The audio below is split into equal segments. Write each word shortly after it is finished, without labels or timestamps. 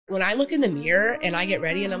When I look in the mirror and I get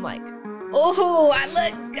ready and I'm like, oh, I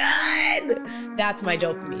look good. That's my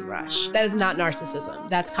dopamine rush. That is not narcissism.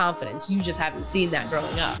 That's confidence. You just haven't seen that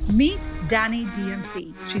growing up. Meet Dani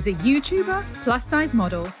DMC. She's a YouTuber, plus-size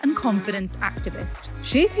model, and confidence activist.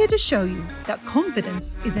 She's here to show you that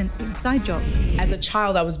confidence is an inside job. As a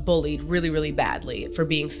child, I was bullied really, really badly for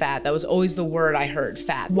being fat. That was always the word I heard,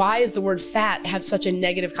 fat. Why is the word fat have such a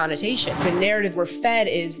negative connotation? The narrative we're fed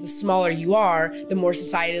is the smaller you are, the more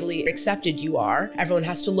societally accepted you are. Everyone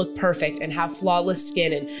has to look perfect and have flawless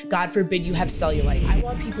skin, and God forbid you have cellulite. I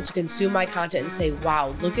want people to consume my content and say, wow,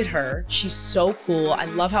 look at her. She's so cool. I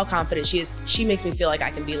love how confident she is. She makes me feel like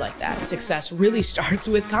I can be like that. Success really starts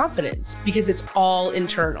with confidence because it's all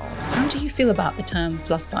internal. How do you feel about the term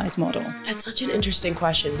plus-size model? That's such an interesting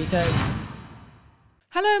question because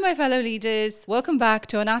Hello, my fellow leaders. Welcome back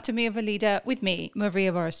to Anatomy of a Leader with me,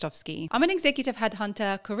 Maria Vorostovsky. I'm an executive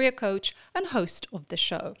headhunter, career coach, and host of the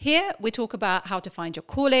show. Here, we talk about how to find your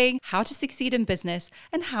calling, how to succeed in business,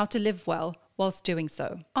 and how to live well whilst doing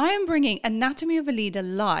so. I am bringing Anatomy of a Leader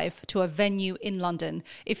live to a venue in London.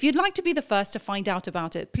 If you'd like to be the first to find out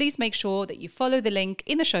about it, please make sure that you follow the link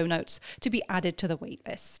in the show notes to be added to the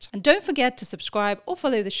waitlist. And don't forget to subscribe or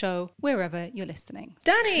follow the show wherever you're listening.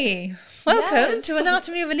 Dani, welcome to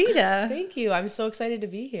Anatomy of a Leader. Thank you. I'm so excited to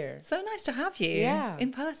be here. So nice to have you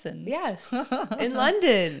in person. Yes. In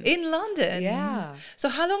London. In London. Yeah. So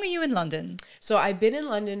how long are you in London? So I've been in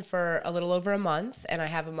London for a little over a month and I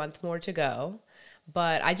have a month more to go.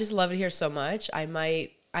 But I just love it here so much.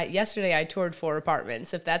 Yesterday I toured 4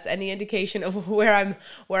 apartments, if that's any indication of where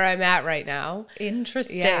I'm at right now.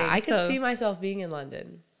 Interesting. Yeah, I could see myself being in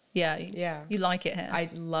London. Yeah. You like it here? I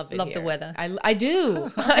love it Love here. the weather. I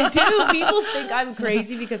do. I do. People think I'm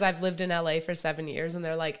crazy because I've lived in LA for 7 years and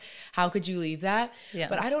they're like, how could you leave that? Yeah.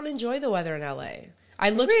 But I don't enjoy the weather in LA.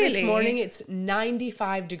 I looked this morning, it's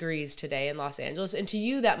 95 degrees today in Los Angeles. And to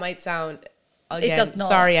you, that might sound, again, it does not.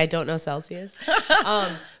 Sorry, I don't know Celsius.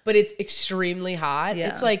 But it's extremely hot. Yeah.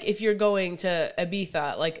 It's like if you're going to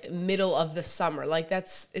Ibiza, like middle of the summer, like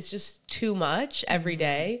it's just too much every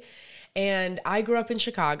day. And I grew up in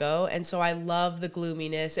Chicago, and so I love the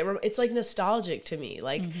gloominess. It's like nostalgic to me.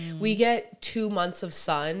 Like we get 2 months of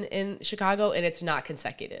sun in Chicago, and it's not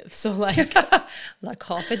consecutive. So like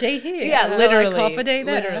half a day here. Yeah, literally. Like half a day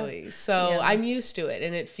there. Literally. So I'm used to it,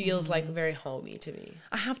 and it feels like very homey to me.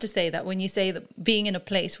 I have to say that when you say that being in a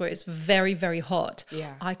place where it's very, very hot,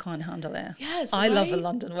 yeah, I can't handle it. Yes, I love the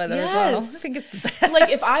London weather as well. I think it's the best.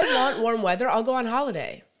 Like if I want warm weather, I'll go on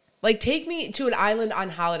holiday. Like, take me to an island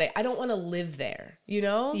on holiday. I don't want to live there, you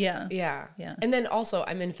know? Yeah. And then also,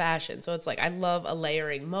 I'm in fashion. So it's like, I love a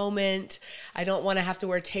layering moment. I don't want to have to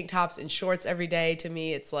wear tank tops and shorts every day. To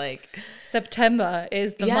me, it's like... September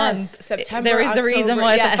is the month. September, there is October, the reason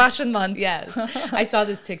why it's a fashion month. Yes. I saw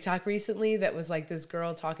this TikTok recently that was like this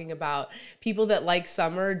girl talking about people that like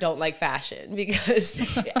summer don't like fashion. Because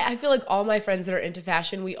I feel like all my friends that are into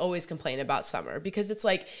fashion, we always complain about summer. Because it's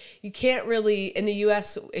like, you can't really... In the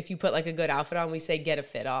US, if you put like a good outfit on, we say get a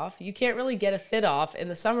fit off. You can't really get a fit off in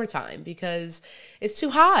the summertime because it's too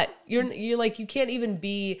hot. You're like, you can't even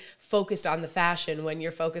be focused on the fashion when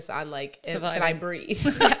you're focused on like, can I breathe?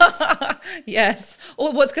 Yes. Yes.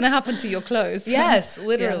 Or what's going to happen to your clothes. Yes,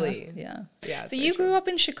 literally. Yeah. So you grew up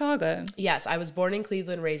in Chicago? Yes, I was born in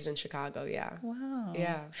Cleveland, raised in Chicago. Yeah. Wow.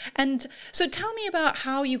 Yeah. And so tell me about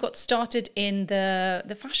how you got started in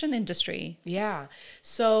the fashion industry. Yeah.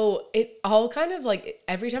 So it all kind of like,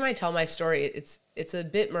 every time I tell my story, it's a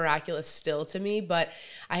bit miraculous still to me, but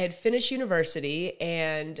I had finished university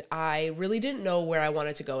and I really didn't know where I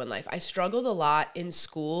wanted to go in life. I struggled a lot in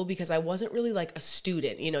school because I wasn't really like a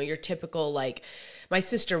student, you know, your typical like, my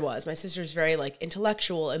sister's very like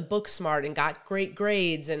intellectual and book smart and got great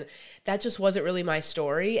grades, and that just wasn't really my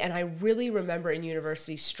story. And I really remember in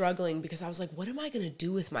university struggling because I was like, what am I going to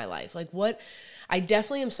do with my life? Like I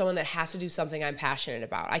definitely am someone that has to do something I'm passionate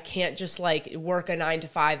about. I can't just like work a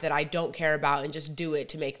 9-to-5 that I don't care about and just do it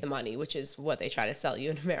to make the money, which is what they try to sell you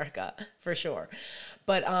in America for sure.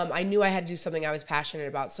 But I knew I had to do something I was passionate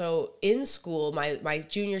about. So in school, my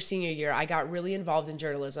junior, senior year, I got really involved in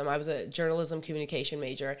journalism. I was a journalism communication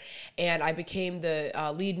major, and I became the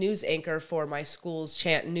lead news anchor for my school's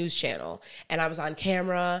news channel. And I was on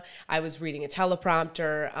camera. I was reading a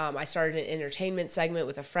teleprompter. I started an entertainment segment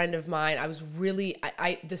with a friend of mine. I was really,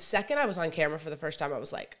 the second I was on camera for the first time, I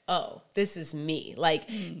was like, oh, this is me. Like,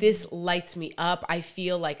 this lights me up. up. I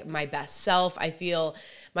feel like my best self. I feel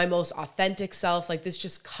my most authentic self. Like this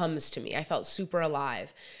just comes to me. I felt super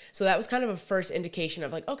alive. So that was kind of a first indication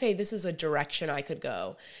of like, okay, this is a direction I could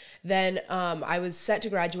go. Then I was set to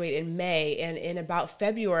graduate in May, and in about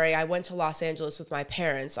February, I went to Los Angeles with my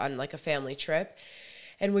parents on like a family trip.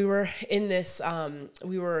 And we were in this,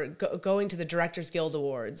 we were going to the Directors Guild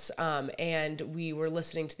Awards, and we were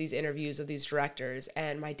listening to these interviews of these directors.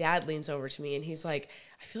 And my dad leans over to me and he's like,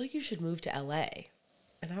 I feel like you should move to LA.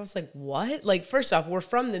 And I was like, what? Like, first off, we're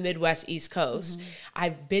from the Midwest East Coast. Mm-hmm.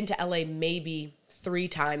 I've been to LA maybe 3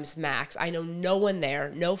 times max. I know no one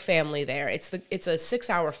there, no family there. It's a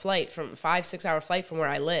 6-hour flight from 5-6 hour flight from where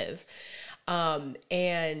I live.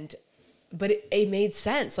 But it made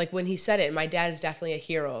sense. Like when he said it, and my dad is definitely a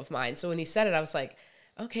hero of mine. So when he said it, I was like,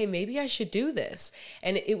 okay, maybe I should do this.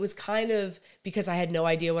 And it was kind of because I had no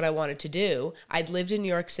idea what I wanted to do. I'd lived in New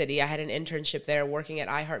York City. I had an internship there working at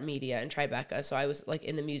iHeartMedia in Tribeca. So I was like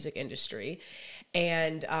in the music industry.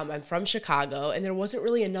 And I'm from Chicago, and there wasn't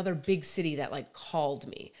really another big city that like called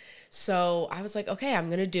me. So I was like, okay, I'm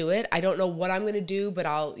going to do it. I don't know what I'm going to do, but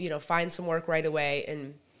I'll, find some work right away,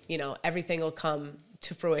 and, everything will come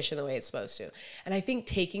to fruition the way it's supposed to. And I think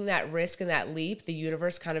taking that risk and that leap, the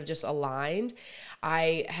universe kind of just aligned.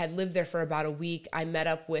 I had lived there for about a week. I met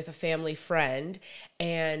up with a family friend,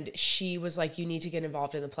 and she was like, you need to get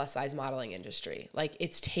involved in the plus size modeling industry. Like,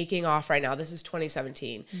 it's taking off right now. This is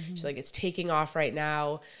 2017. Mm-hmm. She's like, it's taking off right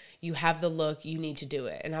now. You have the look, you need to do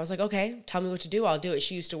it. And I was like, okay, tell me what to do. I'll do it.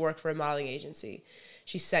 She used to work for a modeling agency.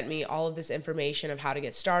 She sent me all of this information of how to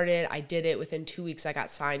get started. I did it. Within 2 weeks, I got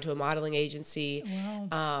signed to a modeling agency.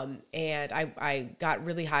 Wow. And I got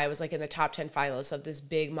really high. I was like in the top 10 finalists of this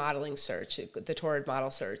big modeling search, the Torrid Model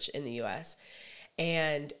Search in the US.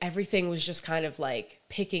 And everything was just kind of like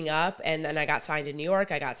picking up. And then I got signed in New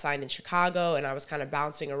York. I got signed in Chicago. And I was kind of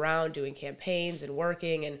bouncing around doing campaigns and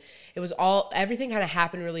working. And it was everything kind of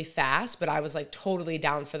happened really fast. But I was like totally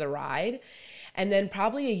down for the ride. And then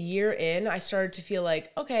probably a year in, I started to feel like,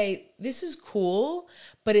 okay, this is cool,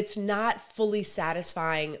 but it's not fully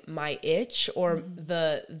satisfying my itch or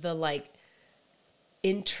the like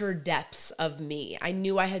inner depths of me. I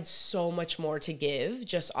knew I had so much more to give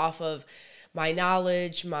just off of my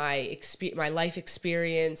knowledge, my life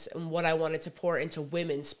experience, and what I wanted to pour into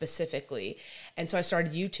women specifically. And so I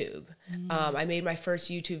started YouTube. I made my first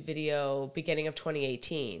YouTube video beginning of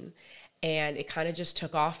 2018. And it kind of just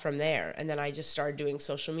took off from there. And then I just started doing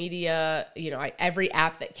social media. Every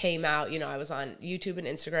app that came out, I was on YouTube and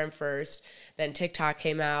Instagram first. Then TikTok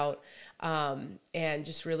came out, and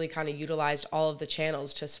just really kind of utilized all of the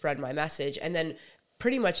channels to spread my message. And then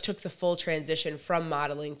pretty much took the full transition from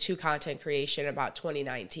modeling to content creation about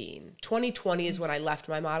 2019. 2020 is when I left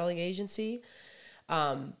my modeling agency.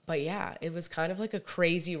 But yeah, it was kind of like a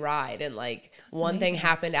crazy ride, and like one thing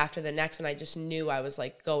happened after the next, and I just knew I was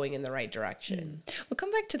like going in the right direction. We'll come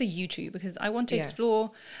back to the YouTube because I want to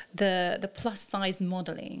explore the plus size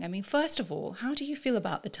modeling. I mean, first of all, how do you feel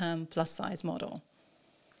about the term plus size model?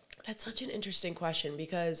 That's such an interesting question,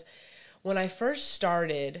 because when I first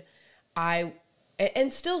started,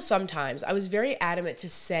 and still sometimes, I was very adamant to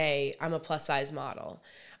say I'm a plus size model.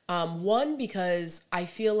 One, because I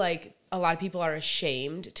feel like a lot of people are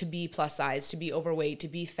ashamed to be plus size, to be overweight, to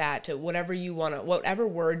be fat, to whatever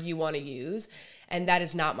word you want to use. And that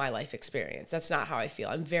is not my life experience. That's not how I feel.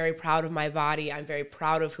 I'm very proud of my body. I'm very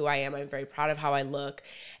proud of who I am. I'm very proud of how I look.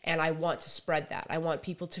 And I want to spread that. I want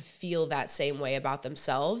people to feel that same way about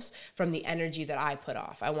themselves from the energy that I put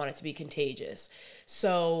off. I want it to be contagious.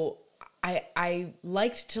 So I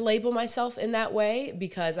liked to label myself in that way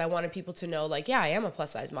because I wanted people to know, like, yeah, I am a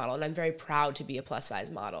plus size model, and I'm very proud to be a plus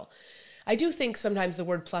size model. I do think sometimes the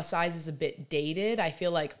word plus size is a bit dated. I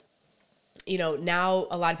feel like, now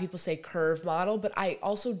a lot of people say curve model, but I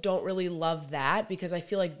also don't really love that because I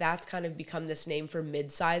feel like that's kind of become this name for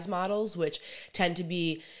mid-size models, which tend to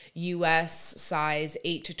be US size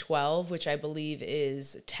 8 to 12, which I believe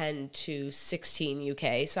is 10 to 16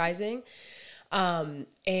 UK sizing.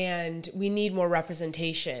 And we need more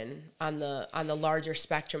representation on the larger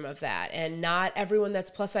spectrum of that. And not everyone that's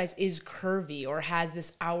plus size is curvy or has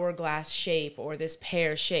this hourglass shape or this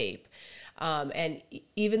pear shape. And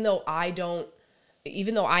even though I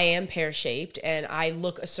am pear-shaped and I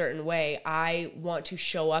look a certain way, I want to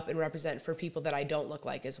show up and represent for people that I don't look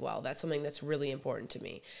like as well. That's something that's really important to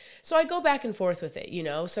me. So I go back and forth with it,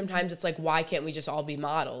 Sometimes it's like, why can't we just all be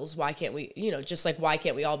models? Why can't we, just like, why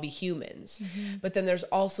can't we all be humans? Mm-hmm. But then there's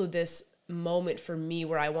also this moment for me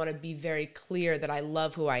where I want to be very clear that I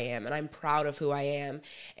love who I am and I'm proud of who I am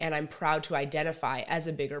and I'm proud to identify as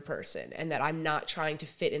a bigger person and that I'm not trying to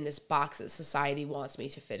fit in this box that society wants me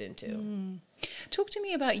to fit into. Talk to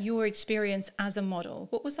me about your experience as a model.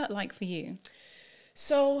 What was that like for you?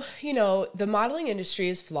 So, the modeling industry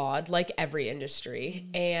is flawed, like every industry.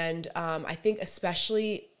 And I think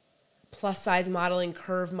especially plus size modeling,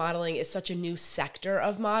 curve modeling is such a new sector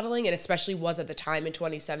of modeling, and especially was at the time in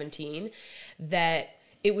 2017, that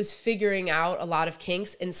it was figuring out a lot of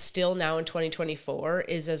kinks, and still now in 2024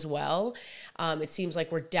 is as well. It seems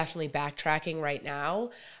like we're definitely backtracking right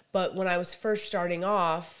now. But when I was first starting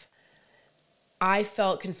off, I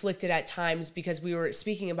felt conflicted at times because we were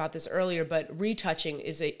speaking about this earlier, but retouching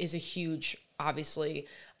is a huge, obviously,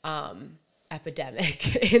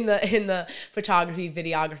 epidemic in the photography,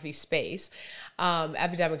 videography space.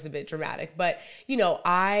 Epidemic's a bit dramatic, but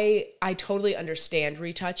I totally understand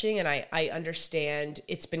retouching, and I understand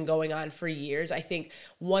it's been going on for years. I think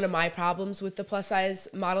one of my problems with the plus size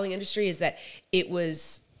modeling industry is that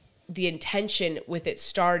the intention with it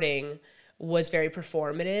starting was very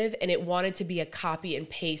performative, and it wanted to be a copy and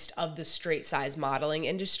paste of the straight size modeling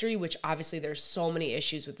industry, which obviously there's so many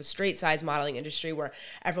issues with the straight size modeling industry where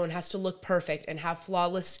everyone has to look perfect and have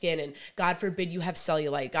flawless skin, and God forbid you have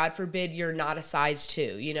cellulite, God forbid you're not a size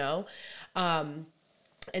 2,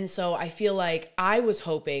 And so I feel like I was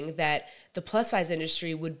hoping that the plus size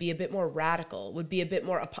industry would be a bit more radical, would be a bit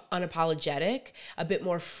more unapologetic, a bit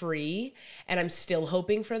more free. And I'm still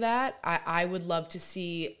hoping for that. I would love to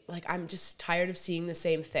see, I'm just tired of seeing the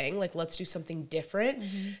same thing. Let's do something different.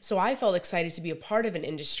 So I felt excited to be a part of an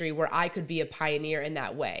industry where I could be a pioneer in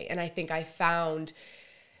that way. And I think I found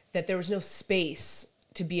that there was no space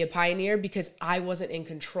to be a pioneer because I wasn't in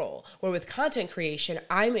control. Where with content creation,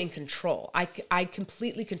 I'm in control. I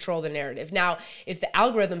completely control the narrative. Now, if the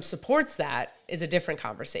algorithm supports that, is a different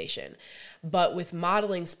conversation. But with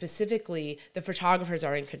modeling specifically, the photographers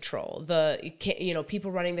are in control. The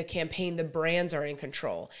people running the campaign, the brands are in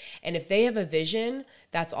control. And if they have a vision,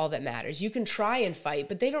 that's all that matters. You can try and fight,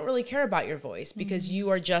 but they don't really care about your voice because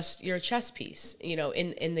you're a chess piece,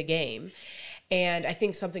 in the game. And I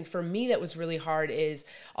think something for me that was really hard is,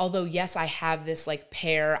 although yes, I have this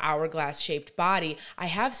pear hourglass shaped body, I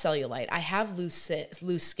have cellulite, I have loose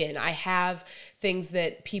skin, I have things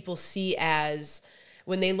that people see as,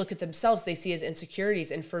 when they look at themselves, they see as insecurities.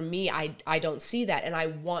 And for me, I don't see that, and I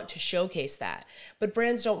want to showcase that. But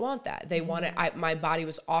brands don't want that. They want it. My body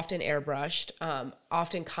was often airbrushed,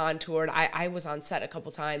 often contoured. I was on set a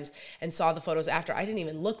couple times and saw the photos after. I didn't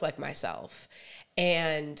even look like myself.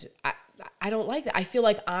 And I don't like that. I feel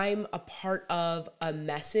like I'm a part of a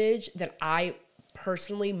message that I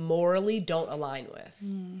personally, morally don't align with.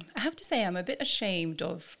 I have to say, I'm a bit ashamed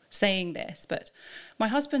of saying this, but my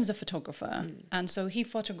husband's a photographer, and so he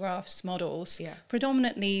photographs models,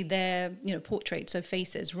 predominantly their, portraits, so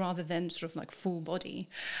faces, rather than sort of full body.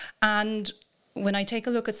 And when I take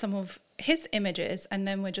a look at some of his images, and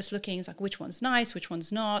then we're just looking, it's which one's nice, which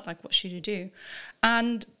one's not, what should you do?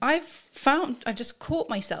 And I've just caught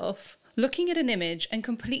myself looking at an image and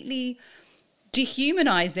completely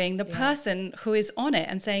dehumanizing the person who is on it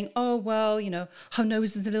and saying, oh, well, her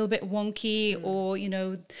nose is a little bit wonky, or,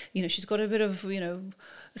 she's got a bit of,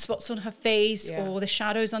 spots on her face, or the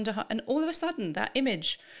shadows under her. And all of a sudden that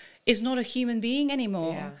image is not a human being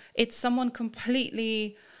anymore. Yeah. It's someone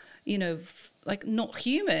completely, not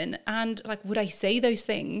human. And would I say those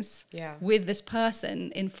things with this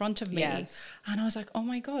person in front of me? Yes. And I was like, oh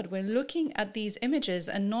my God, we're looking at these images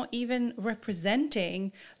and not even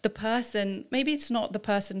representing the person. Maybe it's not the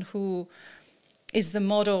person who is the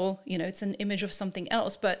model, it's an image of something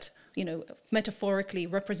else, but, metaphorically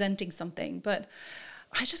representing something. But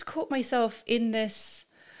I just caught myself in this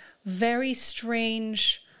very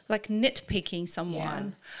strange, nitpicking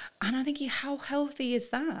someone. And I'm thinking, how healthy is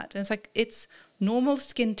that? And it's normal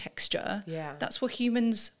skin texture. Yeah. That's what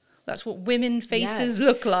women faces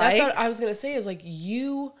look like. That's what I was going to say is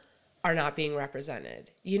you are not being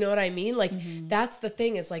represented. You know what I mean? That's the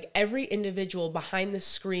thing is every individual behind the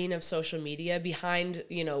screen of social media, behind,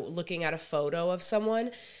 looking at a photo of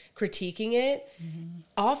someone, critiquing it,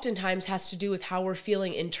 oftentimes has to do with how we're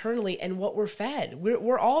feeling internally and what we're fed.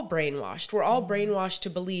 We're all brainwashed. We're all brainwashed to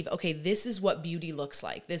believe, okay, this is what beauty looks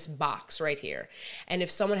like, this box right here. And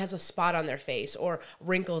if someone has a spot on their face or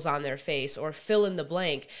wrinkles on their face or fill in the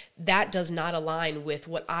blank, that does not align with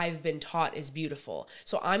what I've been taught is beautiful.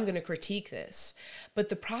 So I'm going to critique this. But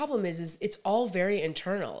the problem is it's all very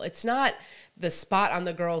internal. It's not the spot on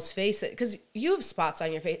the girl's face, because you have spots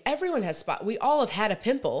on your face. Everyone has spots. We all have had a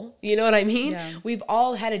pimple. You know what I mean? Yeah. We've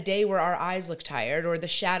all had a day where our eyes look tired, or the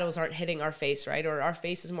shadows aren't hitting our face right, or our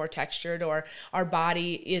face is more textured, or our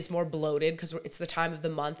body is more bloated because it's the time of the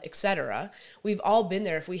month, etc. We've all been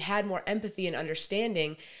there. If we had more empathy and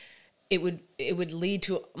understanding, it would lead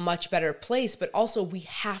to a much better place. But also, we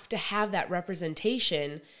have to have that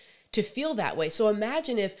representation to feel that way. So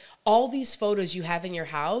imagine if all these photos you have in your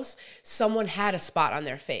house, someone had a spot on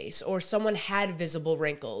their face or someone had visible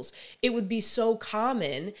wrinkles. It would be so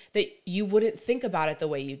common that you wouldn't think about it the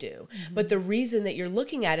way you do. Mm-hmm. But the reason that you're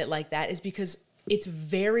looking at it like that is because it's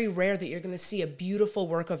very rare that you're going to see a beautiful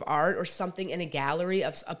work of art or something in a gallery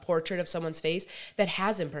of a portrait of someone's face that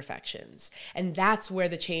has imperfections. And that's where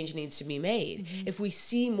the change needs to be made. Mm-hmm. If we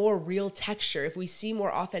see more real texture, if we see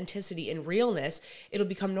more authenticity and realness, it'll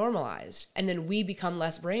become normalized. And then we become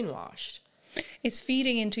less brainwashed. It's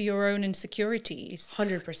feeding into your own insecurities.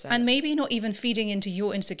 100%. And maybe not even feeding into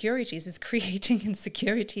your insecurities, it's creating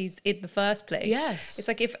insecurities in the first place. Yes. It's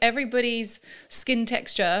like if everybody's skin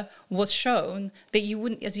texture was shown, that you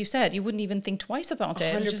wouldn't, as you said, you wouldn't even think twice about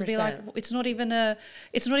it. 100%. It'd just be like, it's not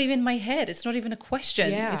even my head. It's not even a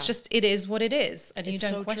question. Yeah. It's just, it is what it is. And it's you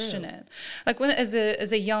don't so question true. it. Like when, as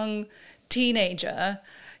a young teenager,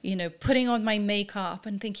 you know, putting on my makeup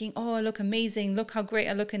and thinking, oh, I look amazing. Look how great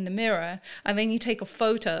I look in the mirror. And then you take a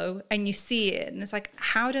photo and you see it. And it's like,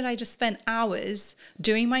 how did I just spend hours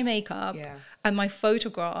doing my makeup and my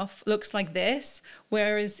photograph looks like this?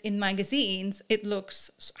 Whereas in magazines, it looks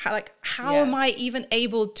like, how am I even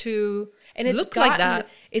able to look like that?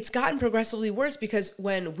 It's gotten progressively worse because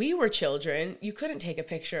when we were children, you couldn't take a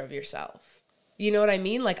picture of yourself. You know what I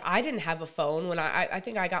mean? Like I didn't have a phone when I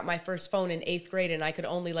think I got my first phone in 8th grade and I could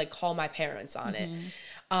only like call my parents on it.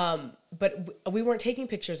 But we weren't taking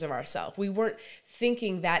pictures of ourselves. We weren't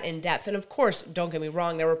thinking that in depth. And of course, don't get me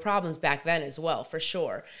wrong, there were problems back then as well, for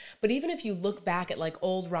sure. But even if you look back at like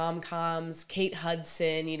old rom-coms, Kate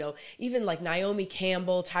Hudson, you know, even like Naomi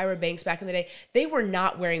Campbell, Tyra Banks back in the day, they were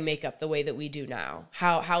not wearing makeup the way that we do now.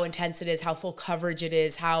 How intense it is, how full coverage it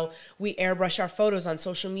is, how we airbrush our photos on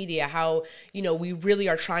social media, how, you know, we really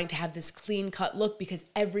are trying to have this clean cut look because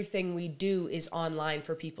everything we do is online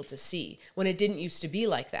for people to see, when it didn't used to be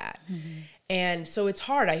like that. Mm-hmm. And so it's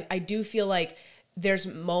hard. I do feel like there's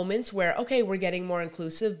moments where, okay, we're getting more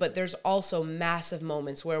inclusive, but there's also massive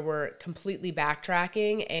moments where we're completely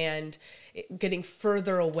backtracking and getting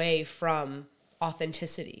further away from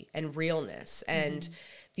authenticity and realness and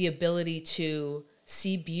the ability to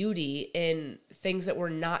see beauty in things that we're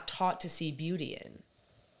not taught to see beauty in.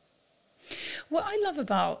 What I love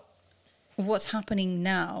about what's happening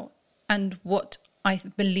now and what I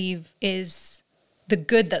believe is the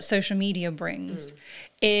good that social media brings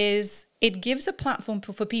is it gives a platform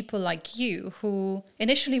for people like you who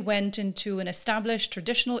initially went into an established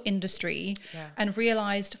traditional industry and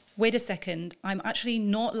realized, wait a second, I'm actually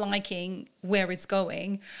not liking where it's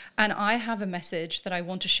going. And I have a message that I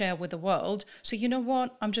want to share with the world. So you know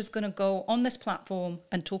what? I'm just going to go on this platform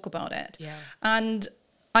and talk about it. Yeah. And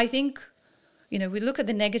I think, you know, we look at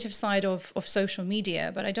the negative side of social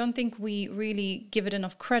media, but I don't think we really give it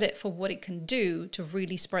enough credit for what it can do to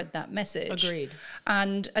really spread that message. Agreed.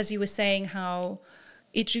 And as you were saying, how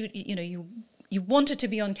it, you know, you wanted to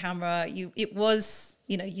be on camera, it was,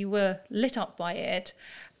 you know, you were lit up by it,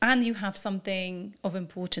 and you have something of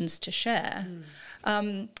importance to share.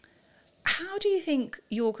 How do you think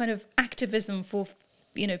your kind of activism for,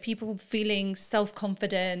 you know, people feeling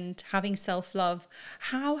self-confident, having self-love,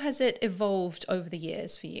 how has it evolved over the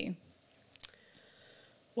years for you?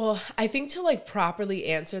 Well, I think to like properly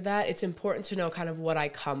answer that, it's important to know kind of what I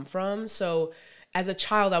come from. So as a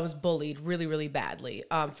child, I was bullied really, really badly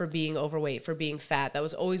for being overweight, for being fat. That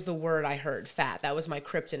was always the word I heard, fat. That was my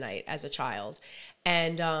kryptonite as a child.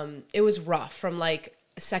 And it was rough from like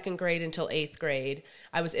 2nd grade until 8th grade.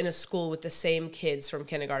 I was in a school with the same kids from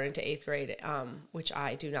kindergarten to 8th grade, which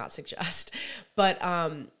I do not suggest. But,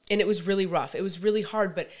 and it was really rough. It was really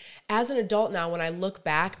hard. But as an adult now, when I look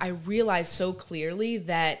back, I realize so clearly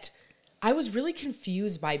that I was really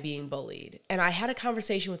confused by being bullied. And I had a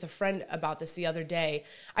conversation with a friend about this the other day.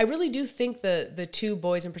 I really do think the 2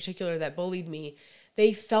 boys in particular that bullied me,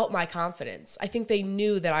 they felt my confidence. I think they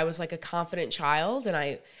knew that I was like a confident child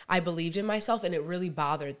and I believed in myself, and it really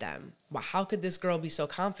bothered them. Wow, how could this girl be so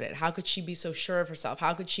confident? How could she be so sure of herself?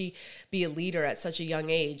 How could she be a leader at such a young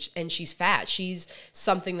age? And she's fat. She's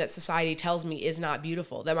something that society tells me is not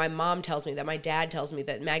beautiful, that my mom tells me, that my dad tells me,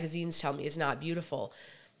 that magazines tell me is not beautiful.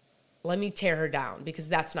 Let me tear her down because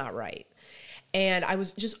that's not right. And I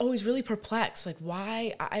was just always really perplexed, like,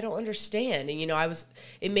 why? I don't understand. And,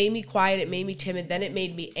 it made me quiet, it made me timid, then it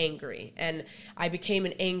made me angry. And I became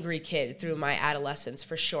an angry kid through my adolescence,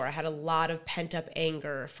 for sure. I had a lot of pent up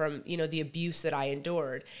anger from, the abuse that I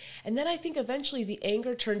endured. And then I think eventually the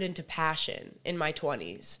anger turned into passion in my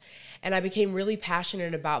 20s. And I became really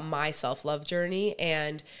passionate about my self-love journey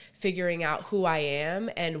and figuring out who I am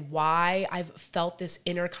and why I've felt this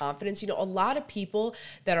inner confidence. A lot of people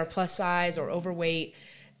that are plus size or overweight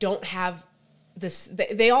don't have this,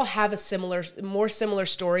 they all have a more similar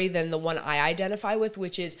story than the one I identify with,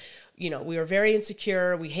 which is, we were very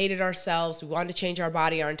insecure. We hated ourselves. We wanted to change our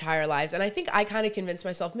body our entire lives. And I think I kind of convinced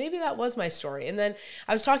myself, maybe that was my story. And then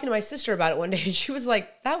I was talking to my sister about it one day, and she was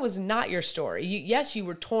like, that was not your story. Yes, you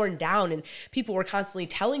were torn down and people were constantly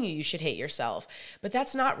telling you should hate yourself, but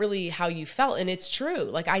that's not really how you felt. And it's true.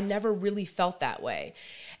 Like, I never really felt that way.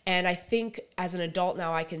 And I think as an adult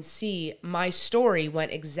now, I can see my story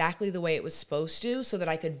went exactly the way it was supposed to, so that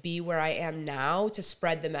I could be where I am now to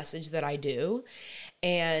spread the message that I do.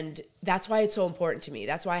 And that's why it's so important to me.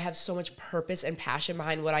 That's why I have so much purpose and passion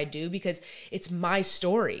behind what I do, because it's my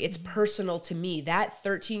story. It's personal to me. That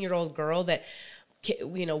 13-year-old girl that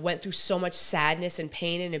went through so much sadness and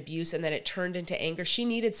pain and abuse, and then it turned into anger. She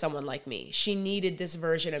needed someone like me. She needed this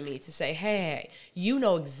version of me to say, hey, you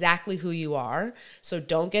know exactly who you are, so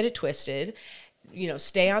don't get it twisted.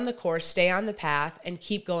 Stay on the course, stay on the path, and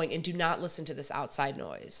keep going, and do not listen to this outside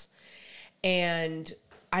noise. And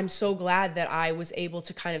I'm so glad that I was able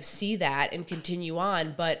to kind of see that and continue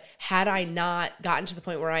on. But had I not gotten to the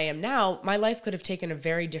point where I am now, my life could have taken a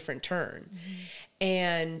very different turn. Mm-hmm.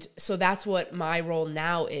 And so that's what my role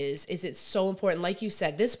now is it's so important. Like you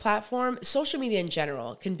said, this platform, social media in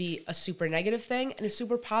general, can be a super negative thing and a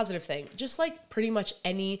super positive thing, just like pretty much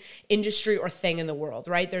any industry or thing in the world,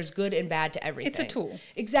 right? There's good and bad to everything. It's a tool.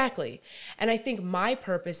 Exactly. And I think my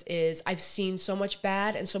purpose is, I've seen so much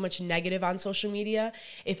bad and so much negative on social media.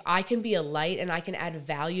 If I can be a light and I can add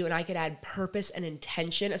value and I can add purpose and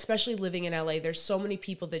intention, especially living in LA, there's so many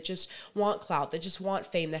people that just want clout, that just want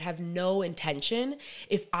fame, that have no intention.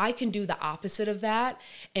 If I can do the opposite of that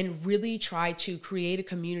and really try to create a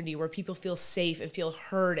community where people feel safe and feel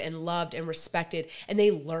heard and loved and respected, and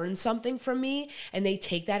they learn something from me and they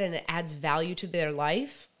take that and it adds value to their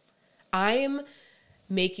life, I am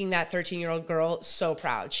making that 13-year-old girl so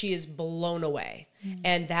proud. She is blown away. Mm-hmm.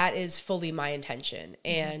 And that is fully my intention.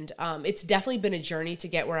 Mm-hmm. And it's definitely been a journey to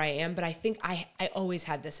get where I am, but I think I always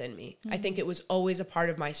had this in me. Mm-hmm. I think it was always a part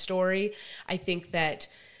of my story. I think that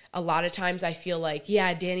a lot of times I feel like,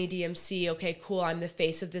 yeah, Dani DMC, okay, cool, I'm the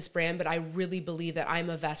face of this brand, but I really believe that I'm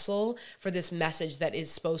a vessel for this message that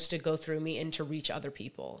is supposed to go through me and to reach other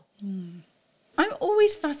people. Mm. I'm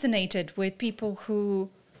always fascinated with people who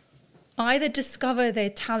either discover their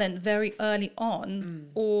talent very early on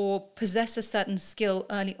or possess a certain skill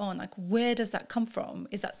early on. Like, where does that come from?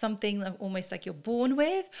 Is that something that almost like you're born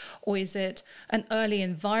with, or is it an early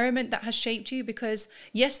environment that has shaped you? Because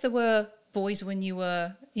yes, there were boys when you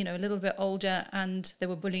were, a little bit older and they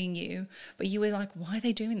were bullying you, but you were like, why are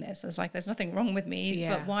they doing this? It's like, there's nothing wrong with me,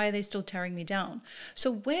 but why are they still tearing me down?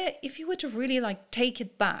 So if you were to really take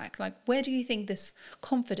it back, where do you think this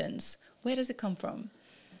confidence, where does it come from?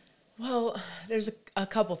 Well, there's a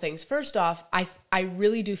couple things. First off, I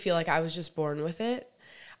really do feel like I was just born with it.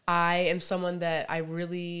 I am someone that I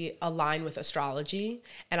really align with astrology,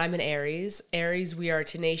 and I'm an Aries. Aries, we are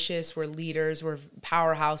tenacious, we're leaders, we're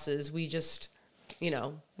powerhouses. We just,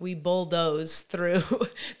 we bulldoze through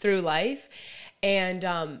life.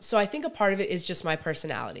 And so I think a part of it is just my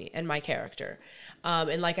personality and my character.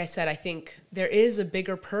 And like I said, I think there is a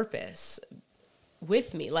bigger purpose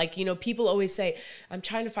with me. People always say, I'm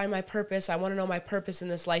trying to find my purpose. I want to know my purpose in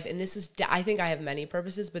this life. And this is, I think I have many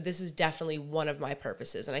purposes, but this is definitely one of my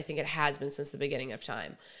purposes. And I think it has been since the beginning of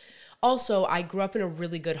time. Also, I grew up in a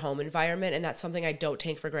really good home environment, and that's something I don't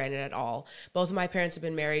take for granted at all. Both of my parents have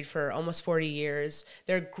been married for almost 40 years.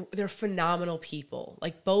 They're phenomenal people,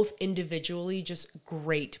 both individually, just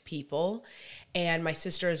great people. And my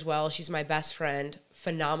sister as well, she's my best friend,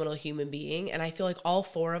 phenomenal human being. And I feel like all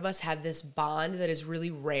four of us have this bond that is really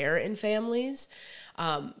rare in families.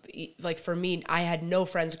 For me, I had no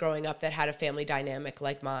friends growing up that had a family dynamic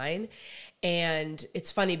like mine. And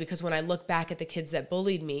it's funny because when I look back at the kids that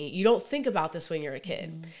bullied me, you don't think about this when you're a kid.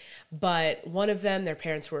 Mm-hmm. But one of them, their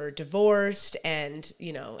parents were divorced and,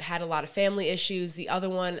 had a lot of family issues. The other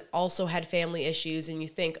one also had family issues. And you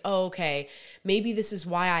think, oh, okay, maybe this is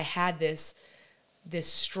why I had this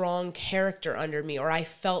strong character under me, or I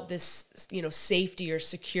felt this, safety or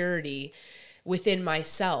security within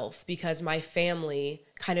myself, because my family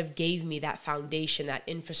kind of gave me that foundation, that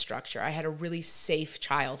infrastructure. I had a really safe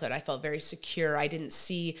childhood. I felt very secure. I didn't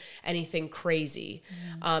see anything crazy.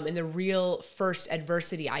 And the real first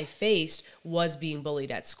adversity I faced was being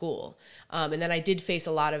bullied at school. And then I did face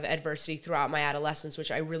a lot of adversity throughout my adolescence,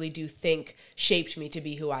 which I really do think shaped me to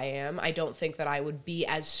be who I am. I don't think that I would be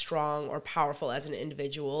as strong or powerful as an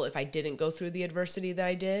individual if I didn't go through the adversity that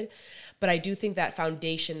I did. But I do think that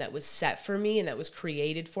foundation that was set for me and that was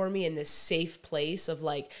created for me in this safe place of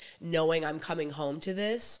like knowing I'm coming home to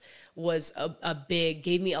this was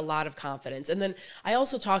gave me a lot of confidence. And then I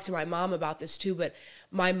also talked to my mom about this too, but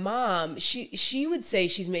my mom, she would say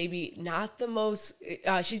she's maybe not the most,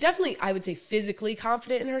 she's definitely, I would say, physically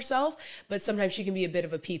confident in herself, but sometimes she can be a bit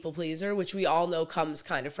of a people pleaser, which we all know comes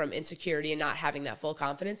kind of from insecurity and not having that full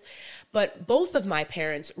confidence. But both of my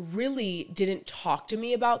parents really didn't talk to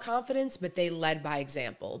me about confidence, but they led by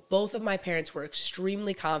example. Both of my parents were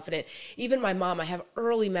extremely confident. Even my mom, I have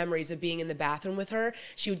early memories of being in the bathroom with her.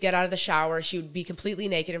 She would get out of the shower, she would be completely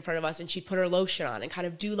naked in front of us, and she'd put her lotion on and kind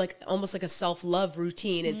of do like almost like a self-love routine.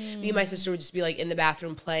 And me and my sister would just be like in the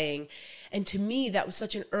bathroom playing. And to me, that was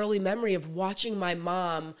such an early memory of watching my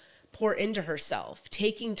mom pour into herself,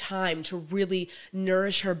 taking time to really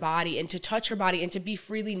nourish her body and to touch her body and to be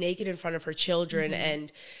freely naked in front of her children.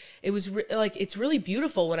 And it was it's really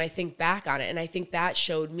beautiful when I think back on it. And I think that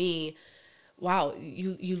showed me, wow,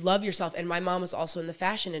 you love yourself. And my mom was also in the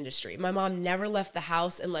fashion industry. My mom never left the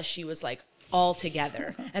house unless she was like all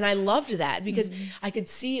together. And I loved that because I could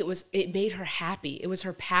see it made her happy. It was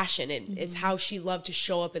her passion. It's how she loved to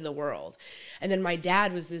show up in the world. And then my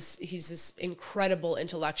dad he's this incredible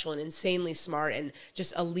intellectual and insanely smart and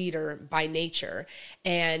just a leader by nature.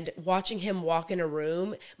 And watching him walk in a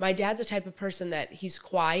room, my dad's the type of person that he's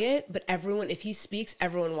quiet, but if he speaks,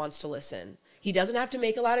 everyone wants to listen. He doesn't have to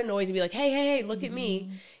make a lot of noise and be like, hey, look at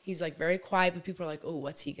me. He's like very quiet, but people are like, oh,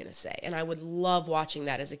 what's he gonna say? And I would love watching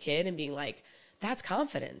that as a kid and being like, that's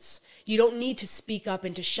confidence. You don't need to speak up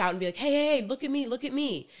and to shout and be like, hey, look at me, look at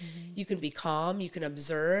me. You can be calm, you can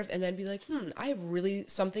observe, and then be like, I have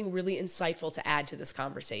something really insightful to add to this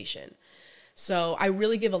conversation. So I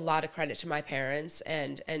really give a lot of credit to my parents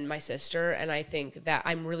and my sister, and I think that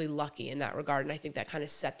I'm really lucky in that regard, and I think that kind of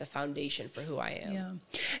set the foundation for who I am.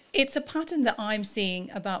 Yeah. It's a pattern that I'm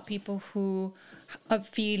seeing about people who are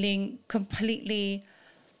feeling completely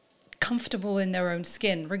comfortable in their own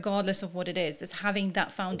skin, regardless of what it is having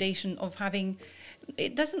that foundation of having,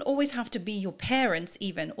 it doesn't always have to be your parents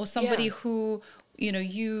even, or somebody who,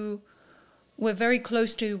 you were very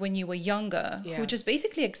close to when you were younger, who just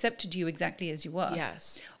basically accepted you exactly as you were.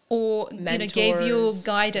 Yes. Or Mentors, gave you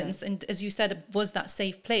guidance, and as you said, it was that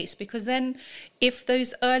safe place. Because then if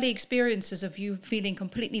those early experiences of you feeling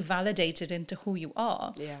completely validated into who you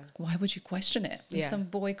are, why would you question it? When some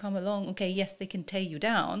boy come along, okay, yes, they can tear you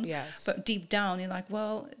down, but deep down you're like,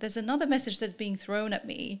 well, there's another message that's being thrown at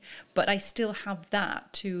me, but I still have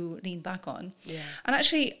that to lean back on. And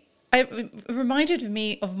actually, it reminded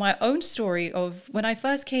me of my own story of when I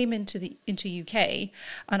first came into UK,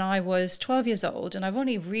 and I was 12 years old, and I've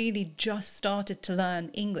only really just started to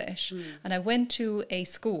learn English. And I went to a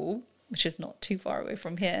school, which is not too far away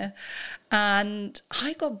from here, and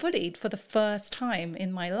I got bullied for the first time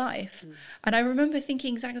in my life. And I remember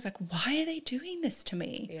thinking exactly, like, why are they doing this to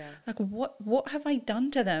me? Like, what have I done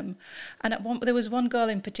to them? And there was one girl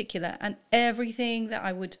in particular, and everything that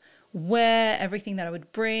I would wear, everything that I would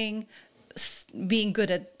bring, being good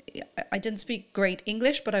at, I didn't speak great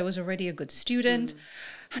English, but I was already a good student.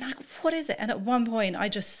 And I'm like, what is it? And at one point I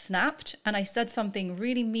just snapped and I said something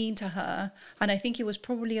really mean to her. And I think it was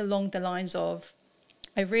probably along the lines of,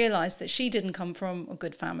 I realized that she didn't come from a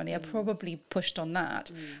good family. I probably pushed on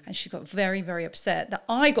that. And she got very, very upset that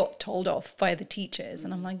I got told off by the teachers.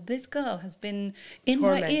 And I'm like, this girl has been in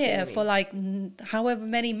my ear for like however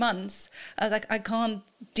many months. Like, I can't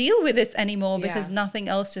deal with this anymore because nothing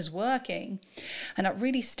else is working. And it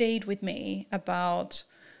really stayed with me about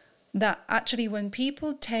that actually when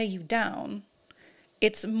people tear you down,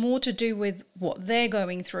 it's more to do with what they're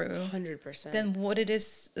going through 100% than what it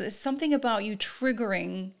is. There's something about you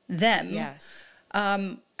triggering them. Yes.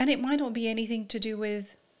 And it might not be anything to do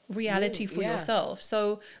with reality for yourself.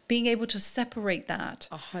 So being able to separate that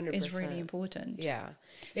 100% is really important. Yeah.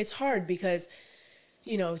 It's hard because,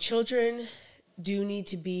 children do need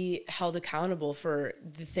to be held accountable for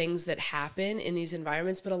the things that happen in these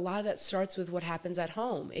environments, but a lot of that starts with what happens at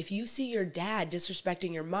home. If you see your dad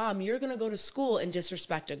disrespecting your mom, you're going to go to school and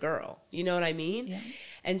disrespect a girl. You know what I mean?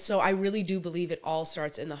 And so I really do believe it all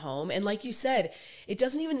starts in the home. And like you said, it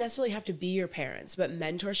doesn't even necessarily have to be your parents, but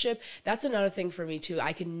mentorship, that's another thing for me too.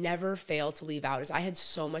 I can never fail to leave out is I had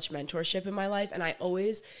so much mentorship in my life, and I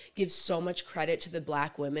always give so much credit to the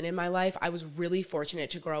Black women in my life. I was really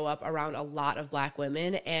fortunate to grow up around a lot of Black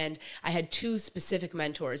women, and I had two specific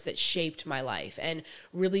mentors that shaped my life and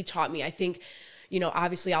really taught me. I think,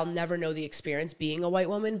 obviously I'll never know the experience being a white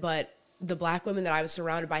woman, but the Black women that I was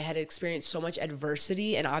surrounded by had experienced so much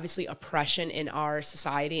adversity and obviously oppression in our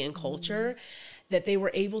society and culture that they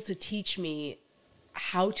were able to teach me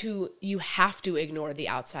you have to ignore the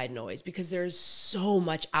outside noise, because there's so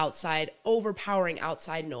much overpowering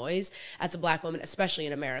outside noise as a Black woman, especially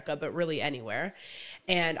in America, but really anywhere.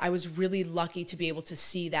 And I was really lucky to be able to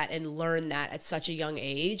see that and learn that at such a young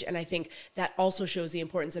age. And I think that also shows the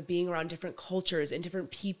importance of being around different cultures and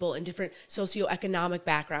different people and different socioeconomic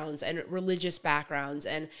backgrounds and religious backgrounds.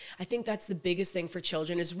 And I think that's the biggest thing for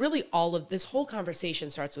children, is really all of this whole conversation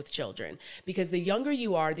starts with children, because the younger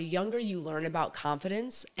you are, the younger you learn about confidence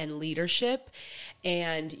and leadership,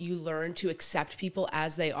 and you learn to accept people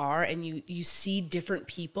as they are, and you see different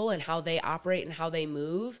people and how they operate and how they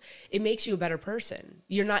move. It makes you a better person.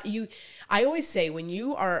 I always say, when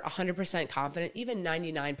you are 100% confident, even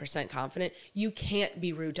 99% confident, you can't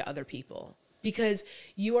be rude to other people, because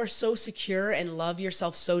you are so secure and love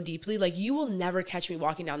yourself so deeply. Like, you will never catch me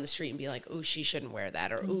walking down the street and be like, "Oh, she shouldn't wear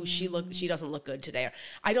that," or "Oh, she doesn't look good today." Or,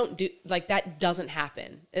 I don't do like that. Doesn't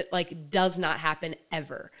happen. It does not happen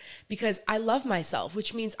ever, because I love myself,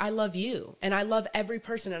 which means I love you, and I love every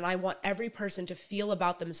person, and I want every person to feel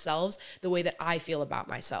about themselves the way that I feel about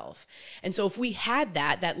myself. And so if we had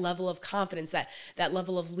that level of confidence, that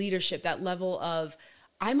level of leadership, that level of,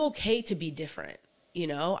 I'm okay to be different.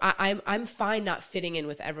 I'm fine not fitting in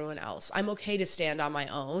with everyone else. I'm okay to stand on my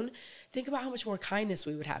own. Think about how much more kindness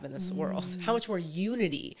we would have in this world, how much more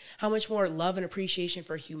unity, how much more love and appreciation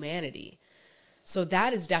for humanity. So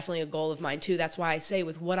that is definitely a goal of mine too. That's why I say,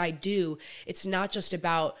 with what I do, it's not just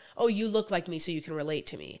about, oh, you look like me so you can relate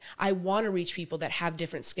to me. I want to reach people that have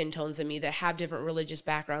different skin tones than me, that have different religious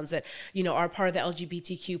backgrounds, that, are part of the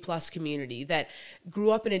LGBTQ plus community, that grew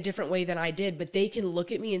up in a different way than I did, but they can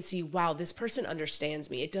look at me and see, wow, this person understands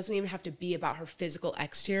me. It doesn't even have to be about her physical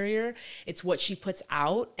exterior. It's what she puts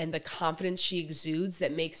out and the confidence she exudes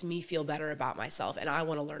that makes me feel better about myself. And I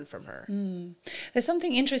want to learn from her. There's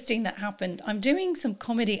something interesting that happened. I'm doing some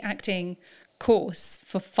comedy acting course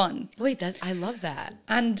for fun. Wait, I love that.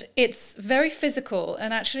 And it's very physical.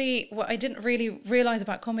 And actually, what I didn't really realize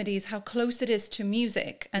about comedy is how close it is to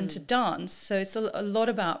music and to dance. So it's a lot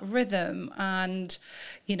about rhythm and,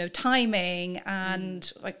 timing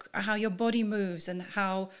and like how your body moves and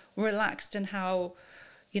how relaxed and how,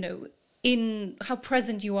 in how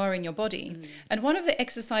present you are in your body. And one of the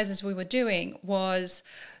exercises we were doing was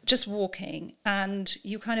just walking, and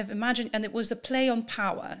you kind of imagine, and it was a play on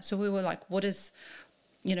power. So we were like, what is,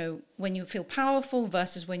 when you feel powerful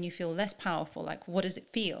versus when you feel less powerful, like, what does it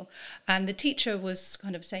feel? And the teacher was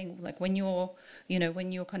kind of saying, like, when you're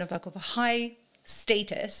kind of like of a high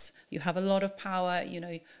status, you have a lot of power,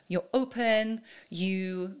 you're open,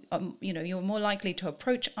 you're more likely to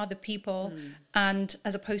approach other people. And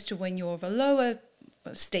as opposed to when you're of a lower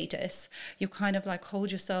status, you kind of like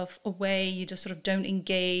hold yourself away, you just sort of don't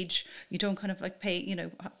engage, you don't kind of like pay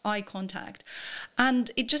eye contact. And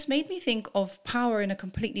it just made me think of power in a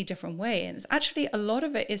completely different way. And it's actually, a lot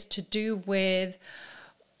of it is to do with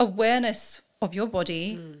awareness of your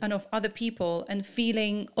body and of other people, and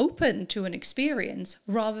feeling open to an experience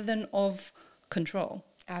rather than of control.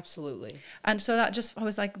 Absolutely. And so I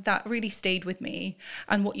was like, that really stayed with me.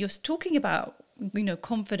 And what you're talking about,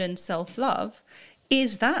 confidence, self-love,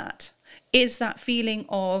 is that feeling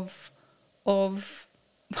of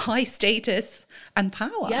high status and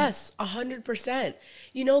power. Yes, 100%.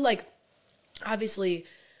 Obviously,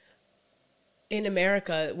 in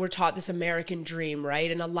America, we're taught this American dream, right?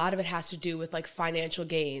 And a lot of it has to do with like financial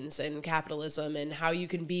gains and capitalism and how you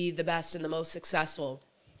can be the best and the most successful.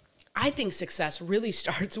 I think success really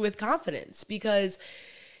starts with confidence, because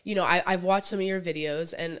I've watched some of your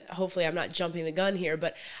videos, and hopefully I'm not jumping the gun here,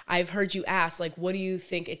 but I've heard you ask, like, what do you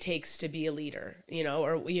think it takes to be a leader?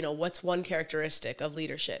 Or what's one characteristic of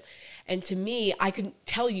leadership? And to me, I could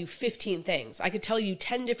tell you 15 things. I could tell you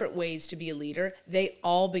 10 different ways to be a leader. They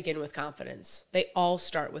all begin with confidence. They all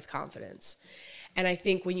start with confidence. And I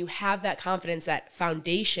think when you have that confidence, that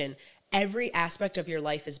foundation, every aspect of your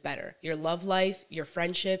life is better. Your love life, your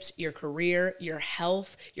friendships, your career, your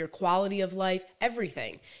health, your quality of life,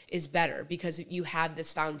 everything is better because you have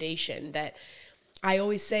this foundation that I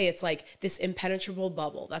always say it's like this impenetrable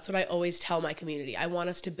bubble. That's what I always tell my community. I want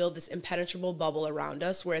us to build this impenetrable bubble around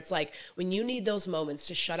us where it's like when you need those moments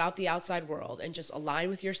to shut out the outside world and just align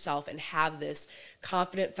with yourself and have this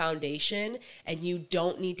confident foundation, and you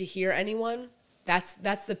don't need to hear anyone,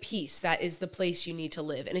 that's the peace. That is the place you need to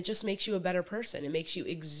live. And it just makes you a better person. It makes you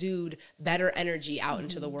exude better energy out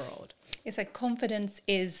into the world. It's like confidence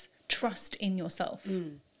is trust in yourself.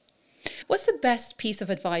 What's the best piece of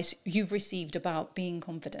advice you've received about being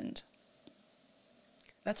confident?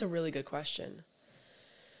 That's a really good question.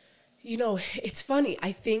 You know, it's funny.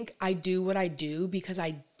 I think I do what I do because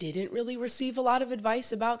I didn't really receive a lot of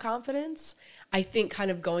advice about confidence. I think kind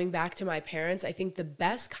of going back to my parents, I think the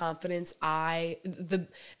best the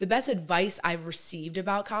best advice I've received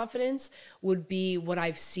about confidence would be what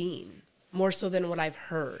I've seen more so than what I've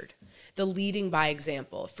heard. The leading by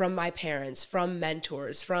example from my parents, from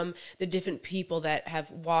mentors, from the different people that have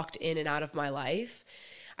walked in and out of my life.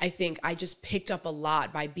 I think I just picked up a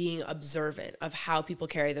lot by being observant of how people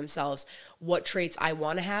carry themselves, what traits I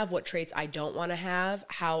want to have, what traits I don't want to have,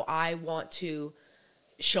 how I want to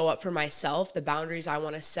show up for myself, the boundaries I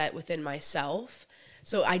want to set within myself.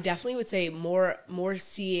 So I definitely would say more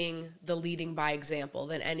seeing the leading by example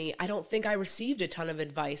than any. I don't think I received a ton of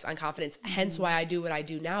advice on confidence, hence why I do what I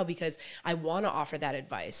do now, because I want to offer that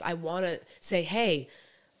advice. I want to say, hey,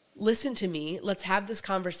 listen to me. Let's have this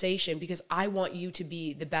conversation because I want you to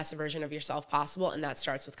be the best version of yourself possible. And that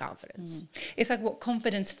starts with confidence. It's like what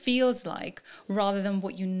confidence feels like rather than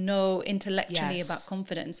what you know intellectually Yes. about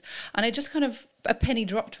confidence. And it just kind of, a penny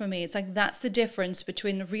dropped for me. It's like, that's the difference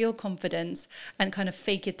between real confidence and kind of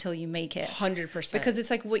fake it till you make it. 100%. Because it's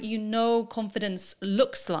like what you know confidence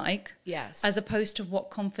looks like, Yes. as opposed to what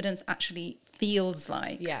confidence actually feels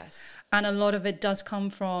like. Yes. And a lot of it does come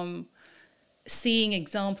from seeing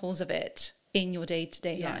examples of it in your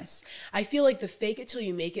day-to-day life. Yes. I feel like the fake it till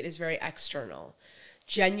you make it is very external.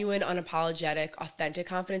 Genuine, unapologetic, authentic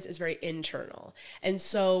confidence is very internal. And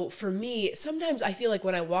so for me, sometimes I feel like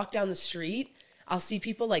when I walk down the street, I'll see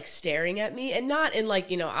people like staring at me, and not in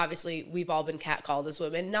like, you know, obviously we've all been catcalled as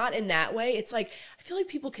women, not in that way. It's like, I feel like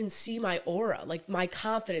people can see my aura, like my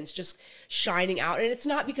confidence just shining out. And it's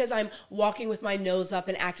not because I'm walking with my nose up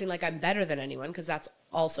and acting like I'm better than anyone, because that's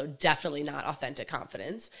also definitely not authentic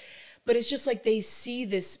confidence. But it's just like they see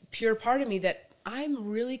this pure part of me that I'm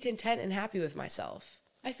really content and happy with myself.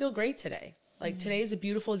 I feel great today. Like today is a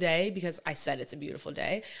beautiful day because I said it's a beautiful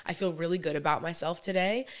day. I feel really good about myself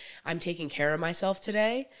today. I'm taking care of myself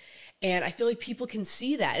today. And I feel like people can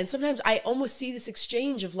see that. And sometimes I almost see this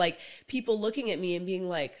exchange of like people looking at me and being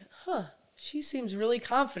like, huh, she seems really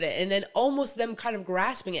confident. And then almost them kind of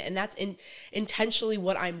grasping it. And that's intentionally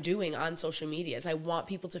what I'm doing on social media is I want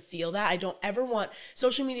people to feel that. I don't ever want,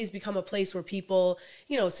 social media has become a place where people,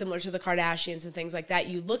 you know, similar to the Kardashians and things like that,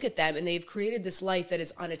 you look at them and they've created this life that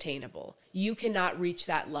is unattainable. You cannot reach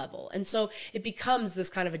that level. And so it becomes this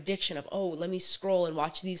kind of addiction of, oh, let me scroll and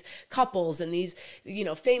watch these couples and these, you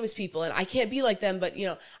know, famous people. And I can't be like them, but, you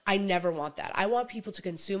know, I never want that. I want people to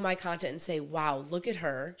consume my content and say, wow, look at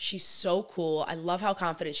her. She's so cool. I love how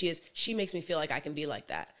confident she is. She makes me feel like I can be like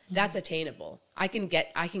that. That's attainable. I can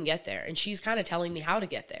get there. And she's kind of telling me how to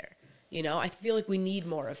get there. You know, I feel like we need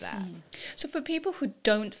more of that. So for people who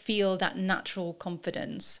don't feel that natural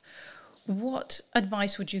confidence, what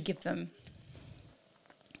advice would you give them?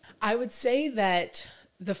 I would say that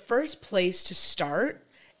the first place to start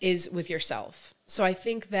is with yourself. So I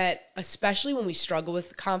think that especially when we struggle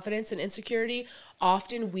with confidence and insecurity,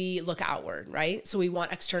 often we look outward, right? So we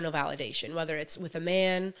want external validation, whether it's with a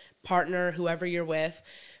man, partner, whoever you're with,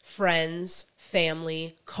 friends,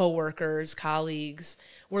 family, coworkers, colleagues.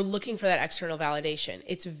 We're looking for that external validation.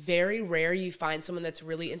 It's very rare you find someone that's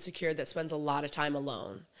really insecure that spends a lot of time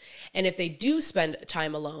alone. And if they do spend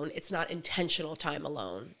time alone, it's not intentional time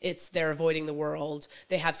alone. It's they're avoiding the world,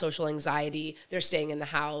 they have social anxiety, they're staying in the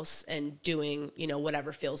house and doing, you know,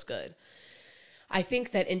 whatever feels good. I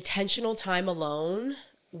think that intentional time alone,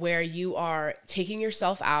 where you are taking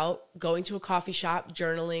yourself out, going to a coffee shop,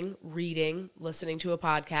 journaling, reading, listening to a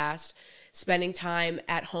podcast, spending time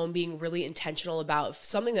at home, being really intentional about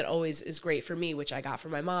something that always is great for me, which I got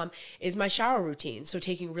from my mom, is my shower routine. So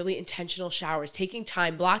taking really intentional showers, taking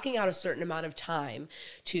time, blocking out a certain amount of time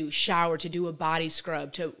to shower, to do a body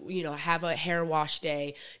scrub, to, you know, have a hair wash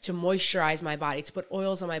day, to moisturize my body, to put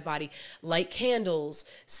oils on my body, light candles,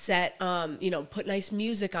 set, put nice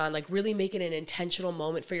music on, like really make it an intentional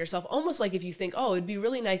moment for yourself. Almost like if you think, oh, it'd be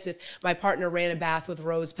really nice if my partner ran a bath with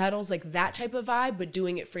rose petals, like that type of vibe, but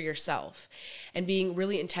doing it for yourself. yourself and being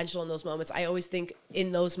really intentional in those moments. I always think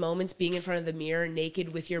in those moments, being in front of the mirror,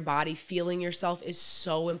 naked with your body, feeling yourself is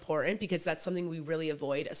so important, because that's something we really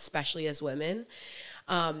avoid, especially as women.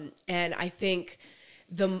 And I think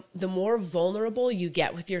the more vulnerable you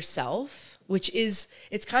get with yourself, which is,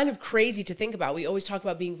 it's kind of crazy to think about. We always talk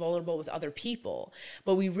about being vulnerable with other people,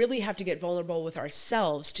 but we really have to get vulnerable with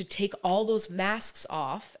ourselves to take all those masks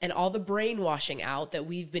off and all the brainwashing out that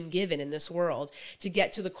we've been given in this world to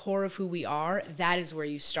get to the core of who we are. That is where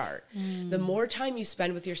you start. The more time you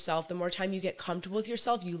spend with yourself, the more time you get comfortable with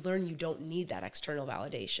yourself, you learn you don't need that external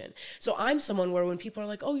validation. So I'm someone where when people are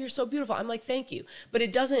like, oh, you're so beautiful, I'm like, thank you. But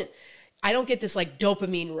I don't get this like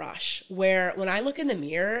dopamine rush where when I look in the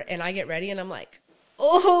mirror and I get ready and I'm like,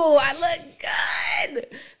 oh, I look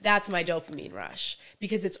good. That's my dopamine rush,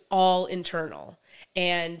 because it's all internal.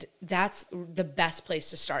 And that's the best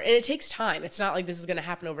place to start. And it takes time. It's not like this is going to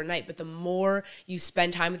happen overnight, but the more you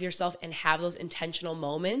spend time with yourself and have those intentional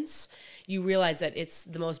moments, you realize that it's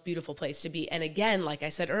the most beautiful place to be. And again, like I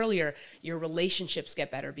said earlier, your relationships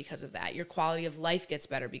get better because of that. Your quality of life gets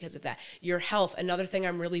better because of that. Your health. Another thing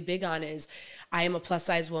I'm really big on is I am a plus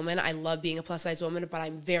size woman. I love being a plus size woman, but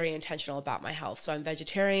I'm very intentional about my health. So I'm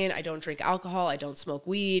vegetarian. I don't drink alcohol. I don't smoke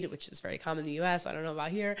weed, which is very common in the US. I don't know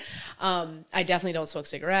about here. I definitely don't smoke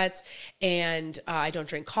cigarettes, and I don't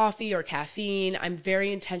drink coffee or caffeine. I'm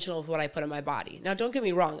very intentional with what I put in my body. Now, don't get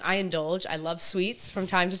me wrong. I indulge. I love sweets from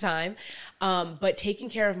time to time. But taking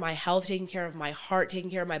care of my health, taking care of my heart,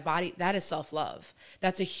 taking care of my body, that is self-love.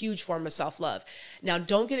 That's a huge form of self-love. Now,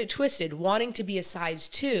 don't get it twisted. Wanting to be a size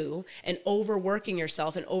 2 and overworking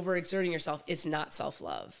yourself and overexerting yourself is not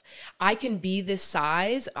self-love. I can be this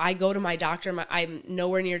size. I go to my doctor. I'm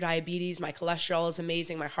nowhere near diabetes. My cholesterol is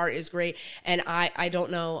amazing. My heart is great. And I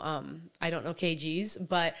don't know kgs,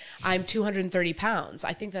 but I'm 230 pounds.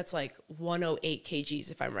 I think that's like 108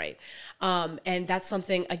 kgs if I'm right. And that's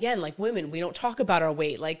something, again, like women, we don't talk about our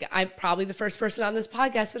weight. Like, I'm probably the first person on this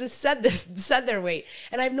podcast that has said their weight.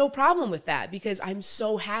 And I have no problem with that, because I'm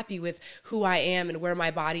so happy with who I am and where my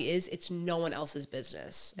body is. It's no one else's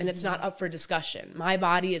business, and it's not up for discussion. My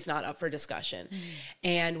body is not up for discussion.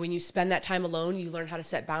 And when you spend that time alone, you learn how to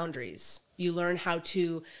set boundaries. You learn how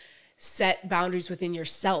to set boundaries within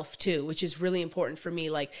yourself too, which is really important for me.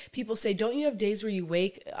 Like, people say, don't you have days where you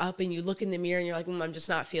wake up and you look in the mirror and you're like, I'm just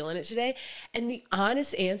not feeling it today? And the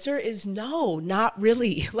honest answer is no, not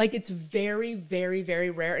really. Like, it's very, very, very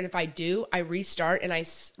rare. And if I do, I restart and I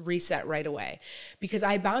reset right away, because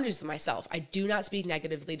I have boundaries with myself. I do not speak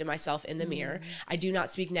negatively to myself in the mirror. I do not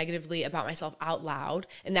speak negatively about myself out loud.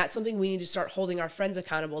 And that's something we need to start holding our friends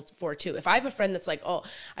accountable for too. If I have a friend that's like, oh,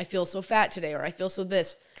 I feel so fat today, or I feel so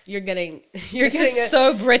this, you're getting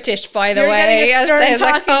so British, by the way. You're getting a stern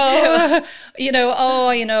talking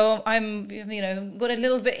to. I'm, got a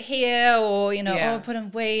little bit here, or, oh, put on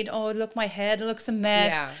weight, oh, look, my head looks a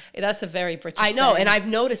mess. Yeah. That's a very British I know, thing. and I've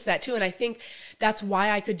noticed that too, and I think that's why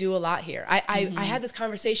I could do a lot here. I had this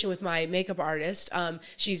conversation with my makeup artist.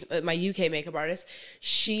 She's my UK makeup artist.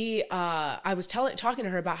 I was talking to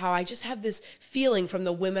her about how I just have this feeling from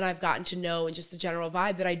the women I've gotten to know and just the general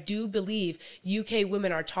vibe that I do believe UK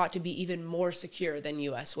women are taught to be even more secure than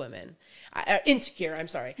US women. Insecure, I'm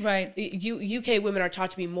sorry. Right. UK women are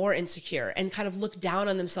taught to be more insecure and kind of look down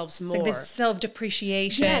on themselves more. Like this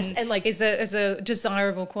self-depreciation. Yes, and like is a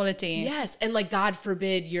desirable quality. Yes, and like, God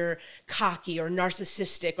forbid you're cocky or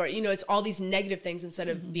narcissistic, or it's all these negative things instead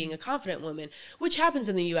of being a confident woman, which happens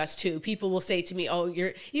in the US too. People will say to me, oh,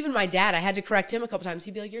 even my dad, I had to correct him a couple times.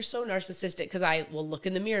 He'd be like, you're so narcissistic, because I will look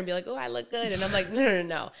in the mirror and be like, oh, I look good, and I'm like,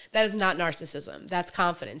 no, that is not narcissism. That's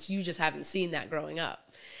confidence. You just haven't seen that growing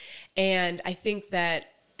up. And I think that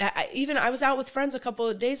I was out with friends a couple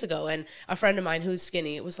of days ago, and a friend of mine who's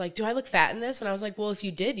skinny was like, do I look fat in this? And I was like, well, if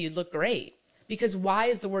you did, you'd look great. Because why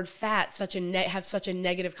is the word fat have such a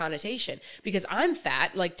negative connotation? Because I'm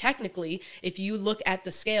fat. Like, technically, if you look at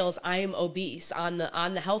the scales, I am obese on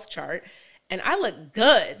the health chart, and I look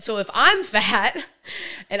good. So if I'm fat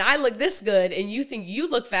and I look this good and you think you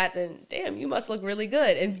look fat, then damn, you must look really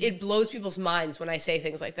good. And it blows people's minds when I say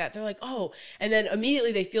things like that. They're like, oh, and then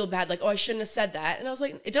immediately they feel bad, like, oh, I shouldn't have said that. And I was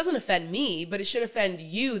like, it doesn't offend me, but it should offend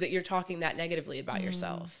you that you're talking that negatively about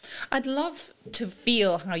yourself. I'd love to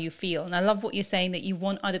feel how you feel. And I love what you're saying, that you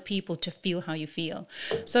want other people to feel how you feel.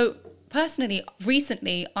 So personally,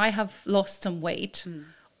 recently, I have lost some weight.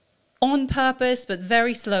 On purpose, but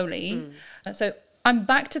very slowly. So I'm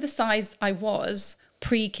back to the size I was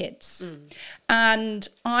pre-kids. And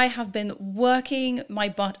I have been working my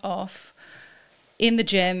butt off in the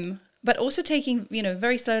gym, but also taking,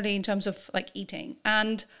 very slowly in terms of like eating.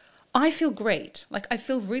 And I feel great. Like, I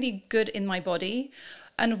feel really good in my body.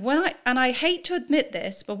 And I hate to admit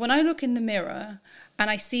this, but when I look in the mirror and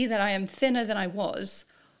I see that I am thinner than I was,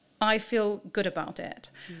 I feel good about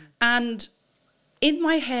it. And in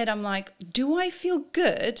my head, I'm like, do I feel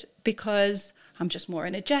good because I'm just more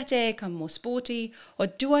energetic, I'm more sporty, or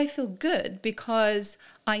do I feel good because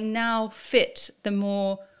I now fit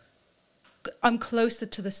I'm closer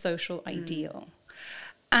to the social ideal?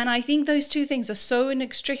 And I think those two things are so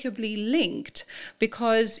inextricably linked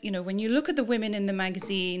because, you know, when you look at the women in the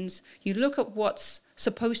magazines, you look at what's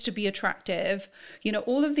supposed to be attractive, you know,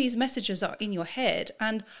 all of these messages are in your head.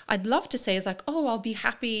 And I'd love to say it's like, oh, I'll be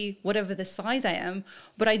happy whatever the size I am,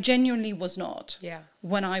 but I genuinely was not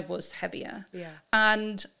when I was heavier.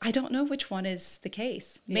 And I don't know which one is the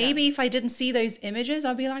case. Maybe if I didn't see those images,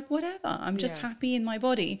 I'd be like, whatever, I'm just happy in my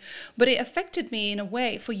body. But it affected me in a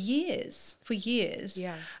way for years.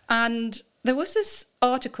 And there was this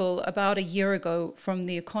article about a year ago from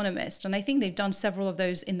The Economist, and I think they've done several of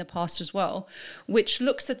those in the past as well, which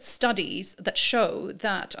looks at studies that show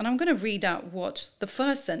that, and I'm going to read out what the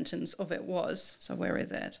first sentence of it was. So where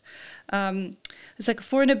is it? It's like,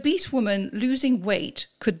 for an obese woman, losing weight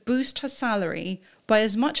could boost her salary by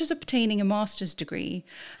as much as obtaining a master's degree.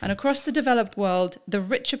 And across the developed world, the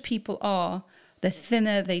richer people are, the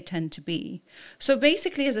thinner they tend to be. So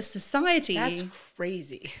basically, as a society, that's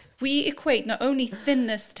crazy. We equate not only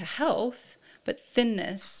thinness to health, but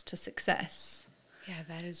thinness to success. Yeah,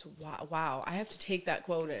 that is wow. I have to take that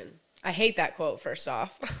quote in. I hate that quote, first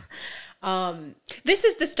off. This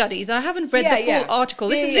is the studies. I haven't read the full article.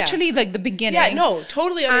 This is literally like the beginning. Yeah, no,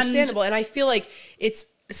 totally understandable. And I feel like it's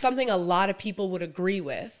something a lot of people would agree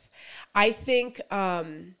with. I think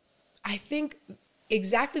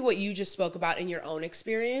exactly what you just spoke about in your own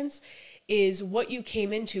experience is what you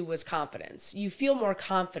came into was confidence. You feel more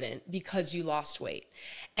confident because you lost weight.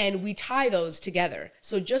 And we tie those together.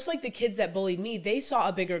 So just like the kids that bullied me, they saw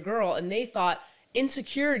a bigger girl and they thought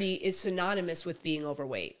insecurity is synonymous with being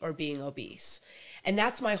overweight or being obese. And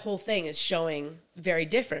that's my whole thing, is showing very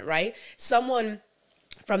different, right? Someone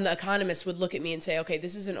from The Economist would look at me and say, okay,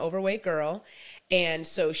 this is an overweight girl, and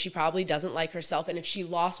so she probably doesn't like herself. And if she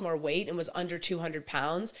lost more weight and was under 200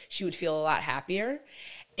 pounds, she would feel a lot happier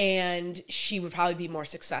and she would probably be more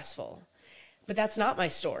successful. But that's not my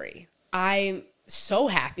story. I'm so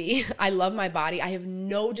happy. I love my body. I have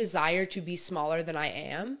no desire to be smaller than I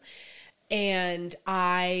am. And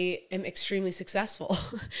I am extremely successful.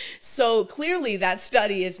 So clearly that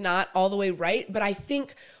study is not all the way right. But I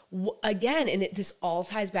think, again, and this all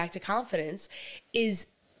ties back to confidence, is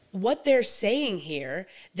what they're saying here,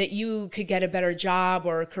 that you could get a better job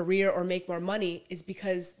or a career or make more money, is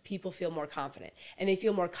because people feel more confident. And they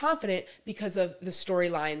feel more confident because of the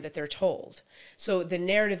storyline that they're told. So the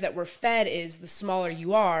narrative that we're fed is the smaller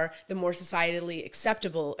you are, the more societally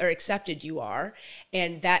acceptable or accepted you are,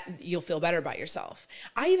 and that you'll feel better about yourself.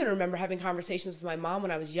 I even remember having conversations with my mom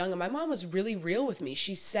when I was young, and my mom was really real with me.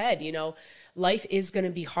 She said, you know, life is going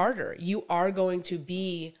to be harder. You are going to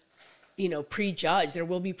be, you know, prejudged. There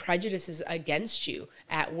will be prejudices against you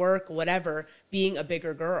at work, whatever, being a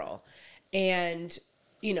bigger girl. And,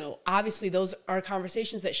 you know, obviously those are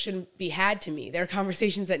conversations that shouldn't be had to me. They're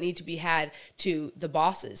conversations that need to be had to the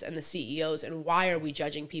bosses and the CEOs. And why are we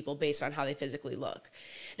judging people based on how they physically look?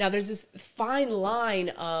 Now, there's this fine line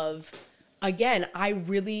of, again, I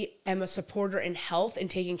really am a supporter in health and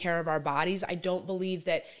taking care of our bodies. I don't believe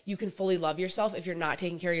that you can fully love yourself if you're not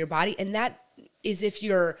taking care of your body. And that is if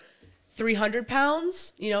you're 300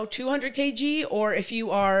 pounds, you know, 200 kg, or if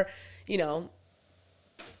you are, you know,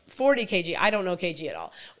 40 kg. I don't know kg at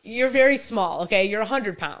all. You're very small, okay? You're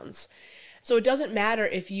 100 pounds. So it doesn't matter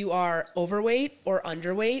if you are overweight or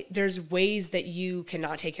underweight. There's ways that you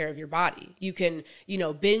cannot take care of your body. You can, you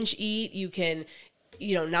know, binge eat. You can,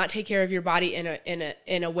 you know, not take care of your body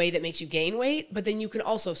in a way that makes you gain weight, but then you can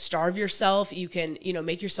also starve yourself. You can, you know,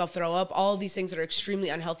 make yourself throw up, all of these things that are extremely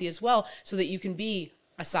unhealthy as well, so that you can be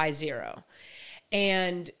a size 0.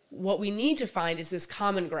 And what we need to find is this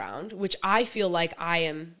common ground, which I feel like I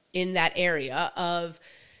am in that area of,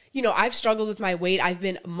 you know, I've struggled with my weight. I've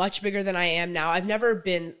been much bigger than I am now. I've never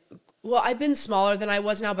been, well, I've been smaller than I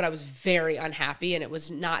was now, but I was very unhappy and it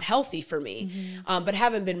was not healthy for me. But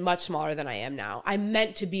haven't been much smaller than I am now. I'm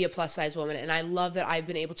meant to be a plus size woman. And I love that I've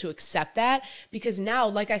been able to accept that, because now,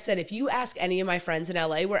 like I said, if you ask any of my friends in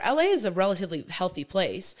LA, where LA is a relatively healthy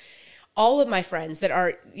place, all of my friends that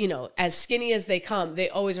are, you know, as skinny as they come, they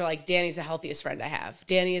always are like, Dani's the healthiest friend I have.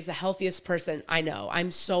 Dani is the healthiest person I know.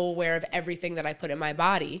 I'm so aware of everything that I put in my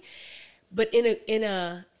body, but in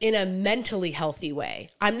a mentally healthy way.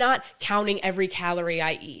 I'm not counting every calorie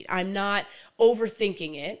I eat. I'm not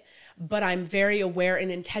overthinking it, but I'm very aware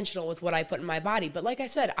and intentional with what I put in my body. But like I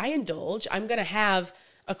said, I indulge. I'm going to have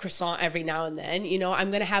a croissant every now and then. You know, I'm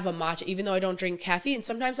going to have a matcha, even though I don't drink caffeine.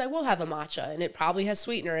 Sometimes I will have a matcha, and it probably has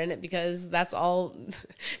sweetener in it because that's all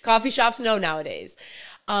coffee shops know nowadays.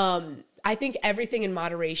 I think everything in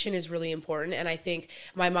moderation is really important. And I think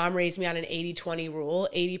my mom raised me on an 80-20 rule,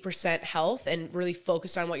 80% health and really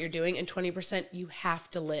focused on what you're doing. And 20% you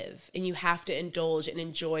have to live and you have to indulge and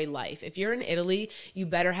enjoy life. If you're in Italy, you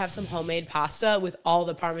better have some homemade pasta with all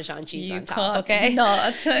the Parmesan cheese on top. Okay.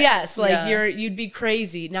 Not. Yes. Like you'd be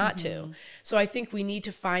crazy not to. So I think we need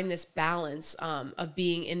to find this balance of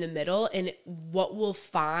being in the middle. And what we'll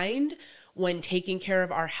find when taking care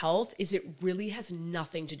of our health is it really has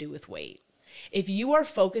nothing to do with weight. If you are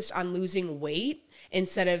focused on losing weight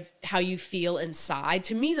instead of how you feel inside,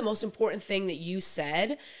 to me, the most important thing that you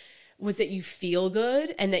said was that you feel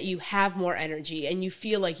good and that you have more energy and you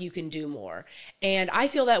feel like you can do more. And I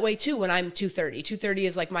feel that way too when I'm 230. 230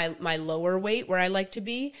 is like my lower weight where I like to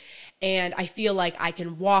be. And I feel like I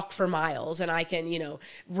can walk for miles and I can, you know,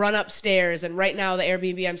 run upstairs. And right now the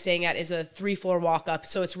Airbnb I'm staying at is a 3-floor walk up.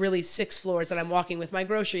 So it's really 6 floors that I'm walking with my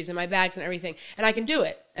groceries and my bags and everything. And I can do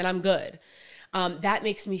it and I'm good. That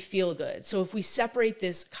makes me feel good. So if we separate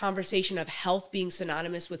this conversation of health being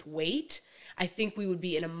synonymous with weight, I think we would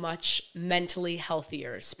be in a much mentally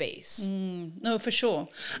healthier space. No, for sure.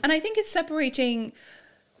 And I think it's separating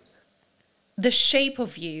the shape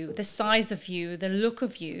of you, the size of you, the look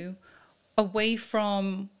of you away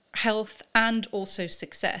from health and also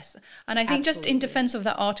success. And I think just in defense of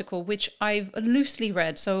that article, which I've loosely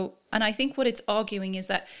read, and I think what it's arguing is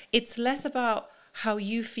that it's less about how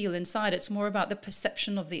you feel inside. It's more about the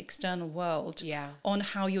perception of the external world on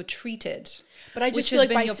how you're treated. But I just feel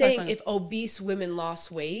like by saying if obese women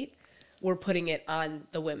lost weight, we're putting it on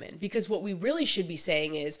the women. Because what we really should be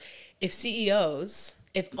saying is if CEOs,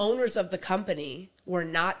 if owners of the company were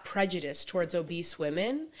not prejudiced towards obese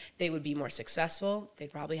women, they would be more successful,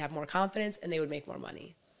 they'd probably have more confidence, and they would make more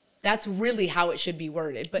money. That's really how it should be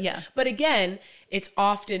worded. But again, it's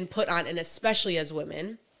often put on, and especially as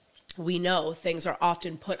women, we know things are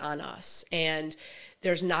often put on us and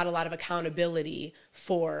there's not a lot of accountability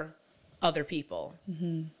for other people,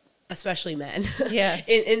 especially men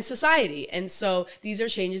in society. And so these are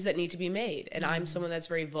changes that need to be made. And I'm someone that's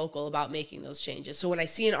very vocal about making those changes. So when I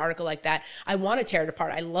see an article like that, I want to tear it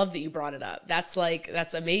apart. I love that you brought it up. That's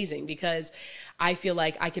amazing because I feel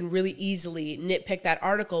like I can really easily nitpick that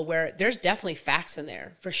article where there's definitely facts in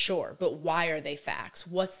there for sure. But why are they facts?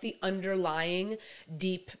 What's the underlying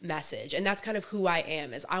deep message? And that's kind of who I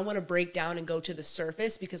am, is I want to break down and go to the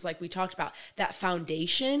surface because like we talked about, that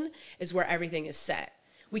foundation is where everything is set.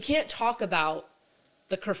 We can't talk about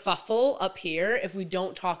the kerfuffle up here if we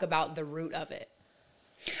don't talk about the root of it.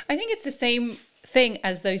 I think it's the same thing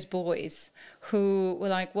as those boys who were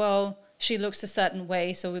like, well, she looks a certain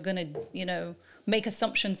way, so we're going to, you know, make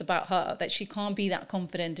assumptions about her, that she can't be that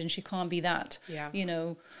confident and she can't be that, you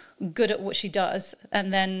know, good at what she does.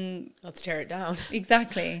 And then let's tear it down.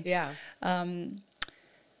 Exactly.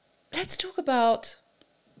 Let's talk about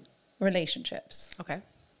relationships. Okay.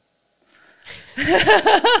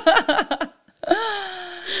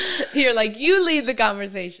 You're like, you lead the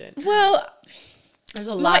conversation. Well, there's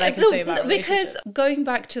a lot I can say about relationships. Because going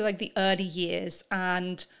back to like the early years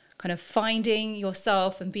and kind of finding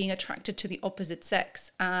yourself and being attracted to the opposite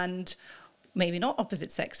sex, and maybe not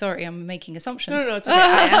opposite sex. Sorry, I'm making assumptions. No, it's okay.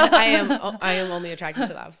 I am only attracted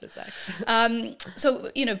to the opposite sex.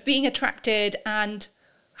 So, you know, being attracted and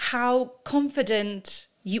how confident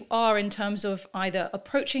you are in terms of either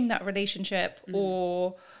approaching that relationship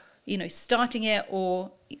or, you know, starting it,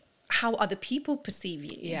 or how other people perceive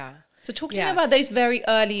you. Yeah. So talk to me about those very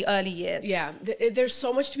early years. Yeah, there's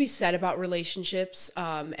so much to be said about relationships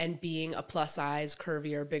and being a plus size,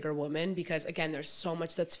 curvier, bigger woman, because again, there's so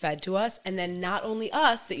much that's fed to us. And then not only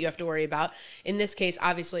us that you have to worry about. In this case,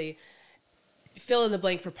 obviously, fill in the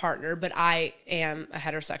blank for partner, but I am a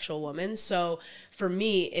heterosexual woman. So for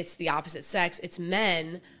me, it's the opposite sex. It's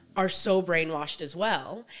men are so brainwashed as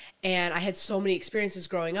well. And I had so many experiences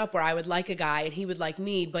growing up where I would like a guy and he would like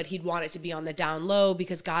me, but he'd want it to be on the down low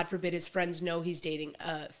because God forbid his friends know he's dating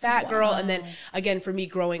a fat girl. And then again, for me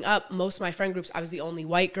growing up, most of my friend groups, I was the only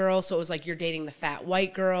white girl. So it was like, you're dating the fat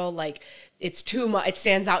white girl. Like it's too much, it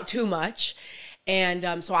stands out too much.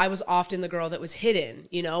 And so I was often the girl that was hidden,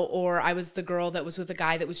 you know, or I was the girl that was with a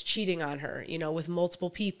guy that was cheating on her, you know, with multiple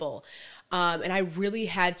people. And I really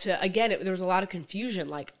had to, again, there was a lot of confusion.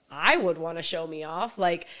 Like, I would want to show me off.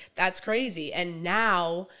 Like, that's crazy. And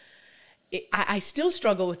now I still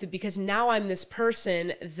struggle with it because now I'm this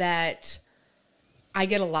person that I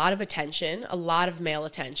get a lot of attention, a lot of male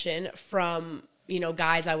attention from,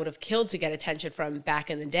 guys I would have killed to get attention from back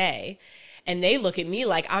in the day. And they look at me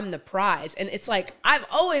like I'm the prize. And it's like, I've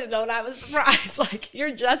always known I was the prize. Like,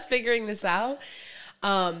 you're just figuring this out.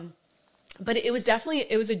 But it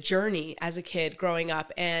was a journey as a kid growing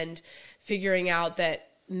up and figuring out that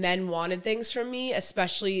men wanted things from me,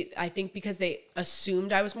 especially I think because they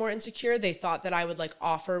assumed I was more insecure. They thought that I would like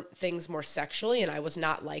offer things more sexually, and I was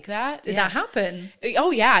not like that. Did that happen?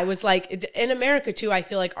 Oh yeah. I was like, in America too, I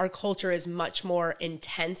feel like our culture is much more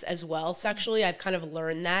intense as well sexually. I've kind of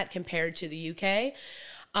learned that compared to the UK.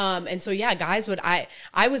 And so yeah, guys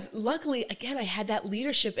I was luckily, again, I had that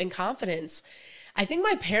leadership and confidence. I think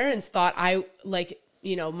my parents thought I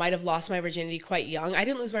might have lost my virginity quite young. I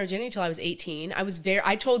didn't lose my virginity until I was 18.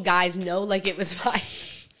 I told guys no, like it was my,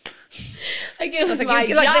 like it was my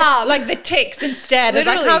job. Like the ticks instead. It's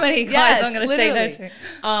like, how many guys I'm going to say no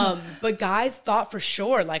to? But guys thought for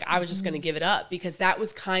sure, like I was just going to give it up, because that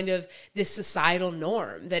was kind of this societal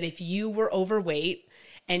norm that if you were overweight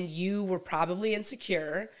and you were probably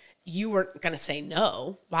insecure, you weren't going to say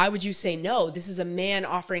no. Why would you say no? This is a man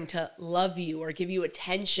offering to love you or give you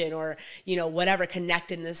attention or, whatever,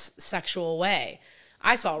 connect in this sexual way.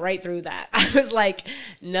 I saw right through that. I was like,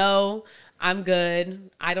 no, I'm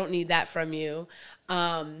good. I don't need that from you.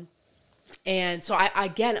 And so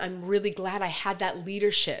I'm really glad I had that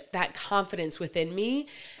leadership, that confidence within me,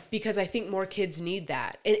 because I think more kids need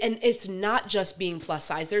that. And it's not just being plus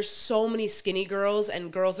size. There's so many skinny girls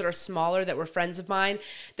and girls that are smaller that were friends of mine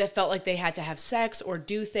that felt like they had to have sex or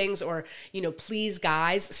do things or, please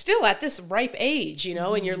guys still at this ripe age,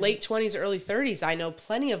 in your late 20s, early 30s. I know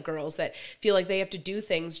plenty of girls that feel like they have to do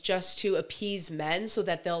things just to appease men so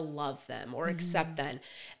that they'll love them or accept them.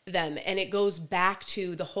 And it goes back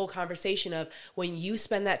to the whole conversation of when you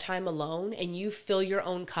spend that time alone and you fill your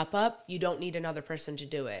own cup up, you don't need another person to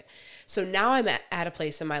do it. So now I'm at a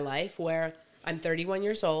place in my life where I'm 31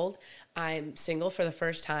 years old. I'm single for the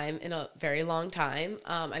first time in a very long time.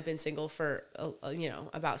 I've been single for,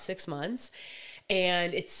 about 6 months.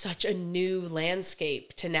 And it's such a new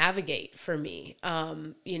landscape to navigate for me.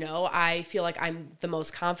 I feel like I'm the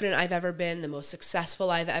most confident I've ever been, the most successful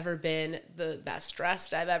I've ever been, the best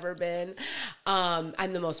dressed I've ever been.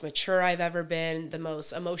 I'm the most mature I've ever been, the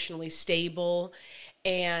most emotionally stable.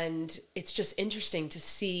 And it's just interesting to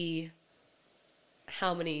see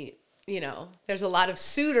how many, there's a lot of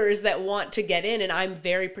suitors that want to get in, and I'm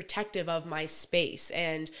very protective of my space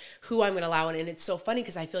and who I'm going to allow in. And it's so funny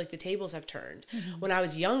because I feel like the tables have turned. Mm-hmm. When I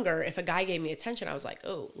was younger, if a guy gave me attention, I was like,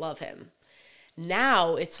 oh, love him.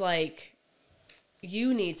 Now it's like,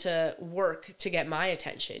 you need to work to get my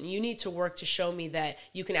attention. You need to work to show me that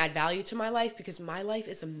you can add value to my life, because my life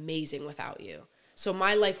is amazing without you. So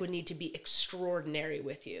my life would need to be extraordinary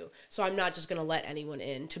with you. So I'm not just going to let anyone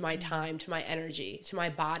in to my time, to my energy, to my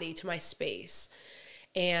body, to my space.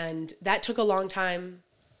 And that took a long time.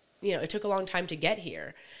 It took a long time to get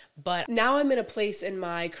here. But now I'm in a place in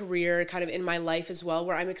my career, kind of in my life as well,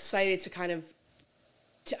 where I'm excited to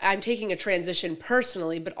I'm taking a transition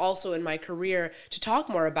personally, but also in my career, to talk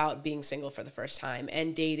more about being single for the first time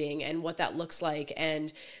and dating and what that looks like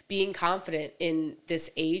and being confident in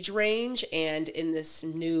this age range and in this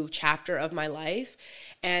new chapter of my life.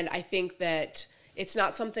 And I think that it's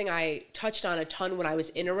not something I touched on a ton when I was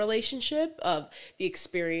in a relationship, of the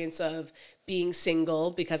experience of being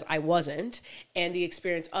single, because I wasn't, and the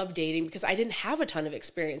experience of dating, because I didn't have a ton of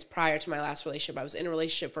experience prior to my last relationship. I was in a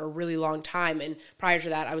relationship for a really long time, and prior to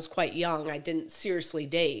that, I was quite young. I didn't seriously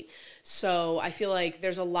date. So I feel like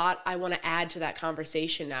there's a lot I want to add to that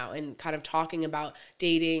conversation now, and kind of talking about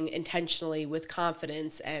dating intentionally with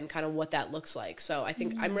confidence and kind of what that looks like. So I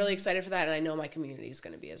think I'm really excited for that, and I know my community is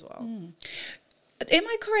going to be as well. Am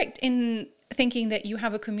I correct in thinking that you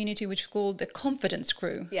have a community which is called the Confidence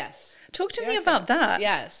Crew? Yes. Talk to me about that.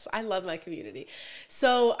 Yes, I love my community.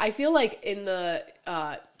 So I feel like in the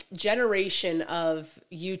generation of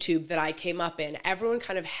YouTube that I came up in, everyone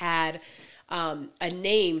kind of had a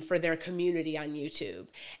name for their community on YouTube.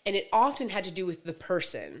 And it often had to do with the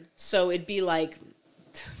person. So it'd be like,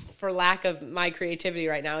 for lack of my creativity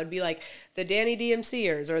right now, it'd be like the Dani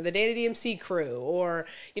DMCers or the Dani DMC crew, or,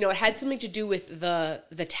 it had something to do with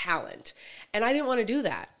the talent. And I didn't want to do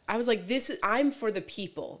that. I was like, I'm for the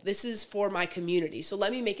people. This is for my community. So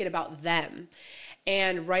let me make it about them.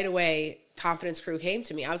 And right away, Confidence Crew came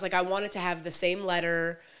to me. I was like, I wanted to have the same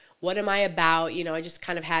letter. What am I about? I just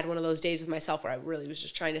kind of had one of those days with myself where I really was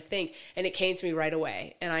just trying to think, and it came to me right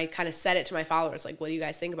away. And I kind of said it to my followers, like, what do you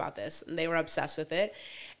guys think about this? And they were obsessed with it.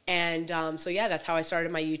 And so yeah, that's how I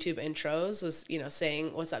started my YouTube intros, was, you know,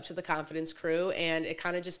 saying what's up to the confidence crew, and it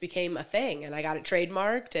kind of just became a thing, and I got it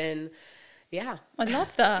trademarked, and yeah. I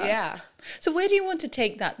love that. Yeah. So where do you want to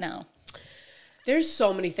take that now? There's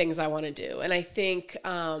so many things I want to do. And I think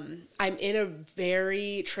I'm in a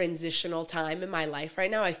very transitional time in my life right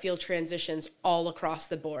now. I feel transitions all across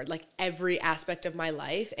the board, like every aspect of my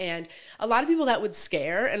life. And a lot of people that would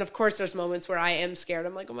scare. And of course, there's moments where I am scared.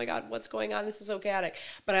 I'm like, oh my God, what's going on? This is so chaotic.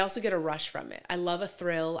 But I also get a rush from it. I love a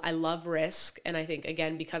thrill. I love risk. And I think,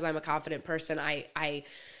 again, because I'm a confident person, I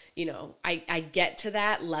get to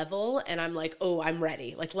that level and I'm like, oh, I'm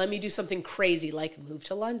ready. Like, let me do something crazy, like move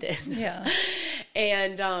to London. Yeah.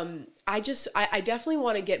 And I definitely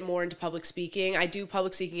want to get more into public speaking. I do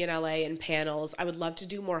public speaking in LA and panels. I would love to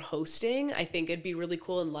do more hosting. I think it'd be really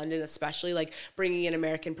cool in London, especially like bringing an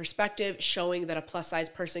American perspective, showing that a plus size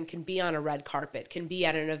person can be on a red carpet, can be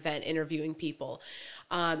at an event interviewing people.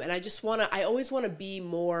 And I always want to be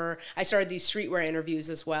more. I started these streetwear interviews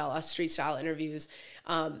as well, street style interviews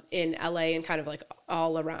in LA and kind of like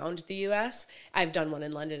all around the US. I've done one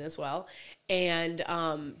in London as well. And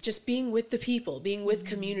just being with the people, being with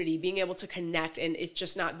community, being able to connect, and it's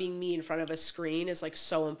just not being me in front of a screen is like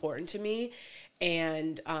so important to me.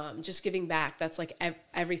 And just giving back, that's like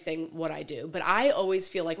everything what I do. But I always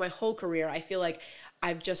feel like my whole career, I feel like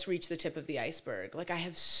I've just reached the tip of the iceberg. Like I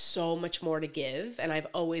have so much more to give, and I've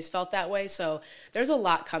always felt that way. So there's a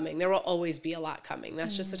lot coming. There will always be a lot coming.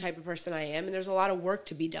 That's just the type of person I am, and there's a lot of work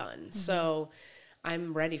to be done. So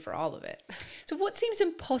I'm ready for all of it. So what seems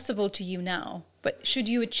impossible to you now, but should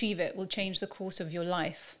you achieve it, will change the course of your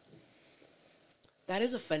life? That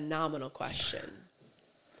is a phenomenal question.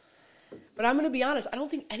 But I'm going to be honest, I don't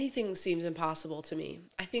think anything seems impossible to me.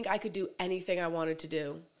 I think I could do anything I wanted to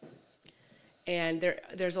do. And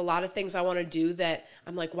there's a lot of things I want to do that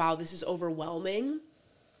I'm like, wow, this is overwhelming.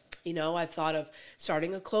 You know, I've thought of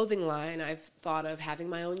starting a clothing line. I've thought of having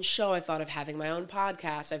my own show. I've thought of having my own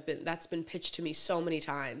podcast. That's been pitched to me so many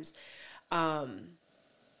times.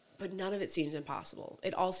 But none of it seems impossible.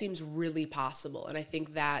 It all seems really possible. And I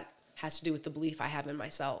think that has to do with the belief I have in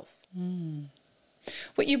myself.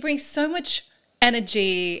 Well, you bring so much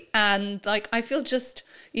energy, and like I feel just,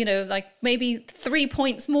 you know, like maybe 3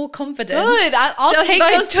 points more confident. Good. I'll Just take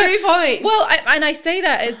like those 3 points. Well, and I say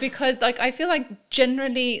that is because like I feel like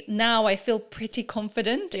generally now I feel pretty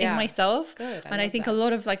confident in myself. Good. And I think a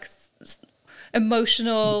lot of like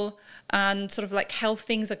emotional and sort of like health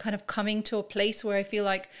things are kind of coming to a place where I feel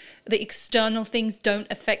like the external things don't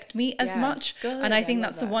affect me as much. Good. And I think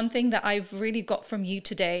that's the one thing that I've really got from you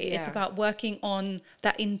today. Yeah. It's about working on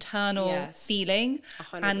that internal feeling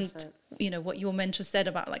 100%. and, you know, what your mentor said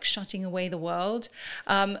about like shutting away the world.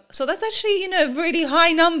 So that's actually, you know, a really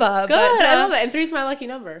high number. Good. But, I love it. And 3 is my lucky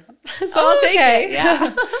number. So I'll take it.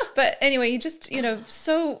 Yeah. But anyway, you just, you know,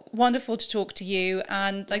 so wonderful to talk to you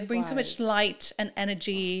and like bring so much light and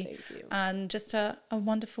energy. Thank you. And just a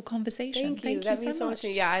wonderful conversation. Thank you. That means so much to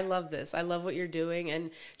me. Yeah, I love this. I love what you're doing,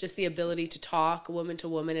 and just the ability to talk woman to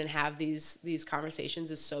woman and have these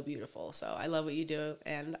conversations is so beautiful. So I love what you do,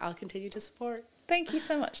 and I'll continue to support. Thank you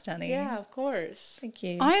so much, Dani. Yeah, of course. Thank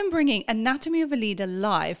you. I am bringing Anatomy of a Leader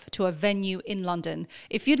live to a venue in London.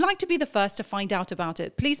 If you'd like to be the first to find out about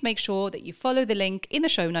it, please make sure that you follow the link in the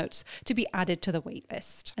show notes to be added to the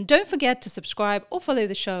waitlist. And don't forget to subscribe or follow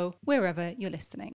the show wherever you're listening.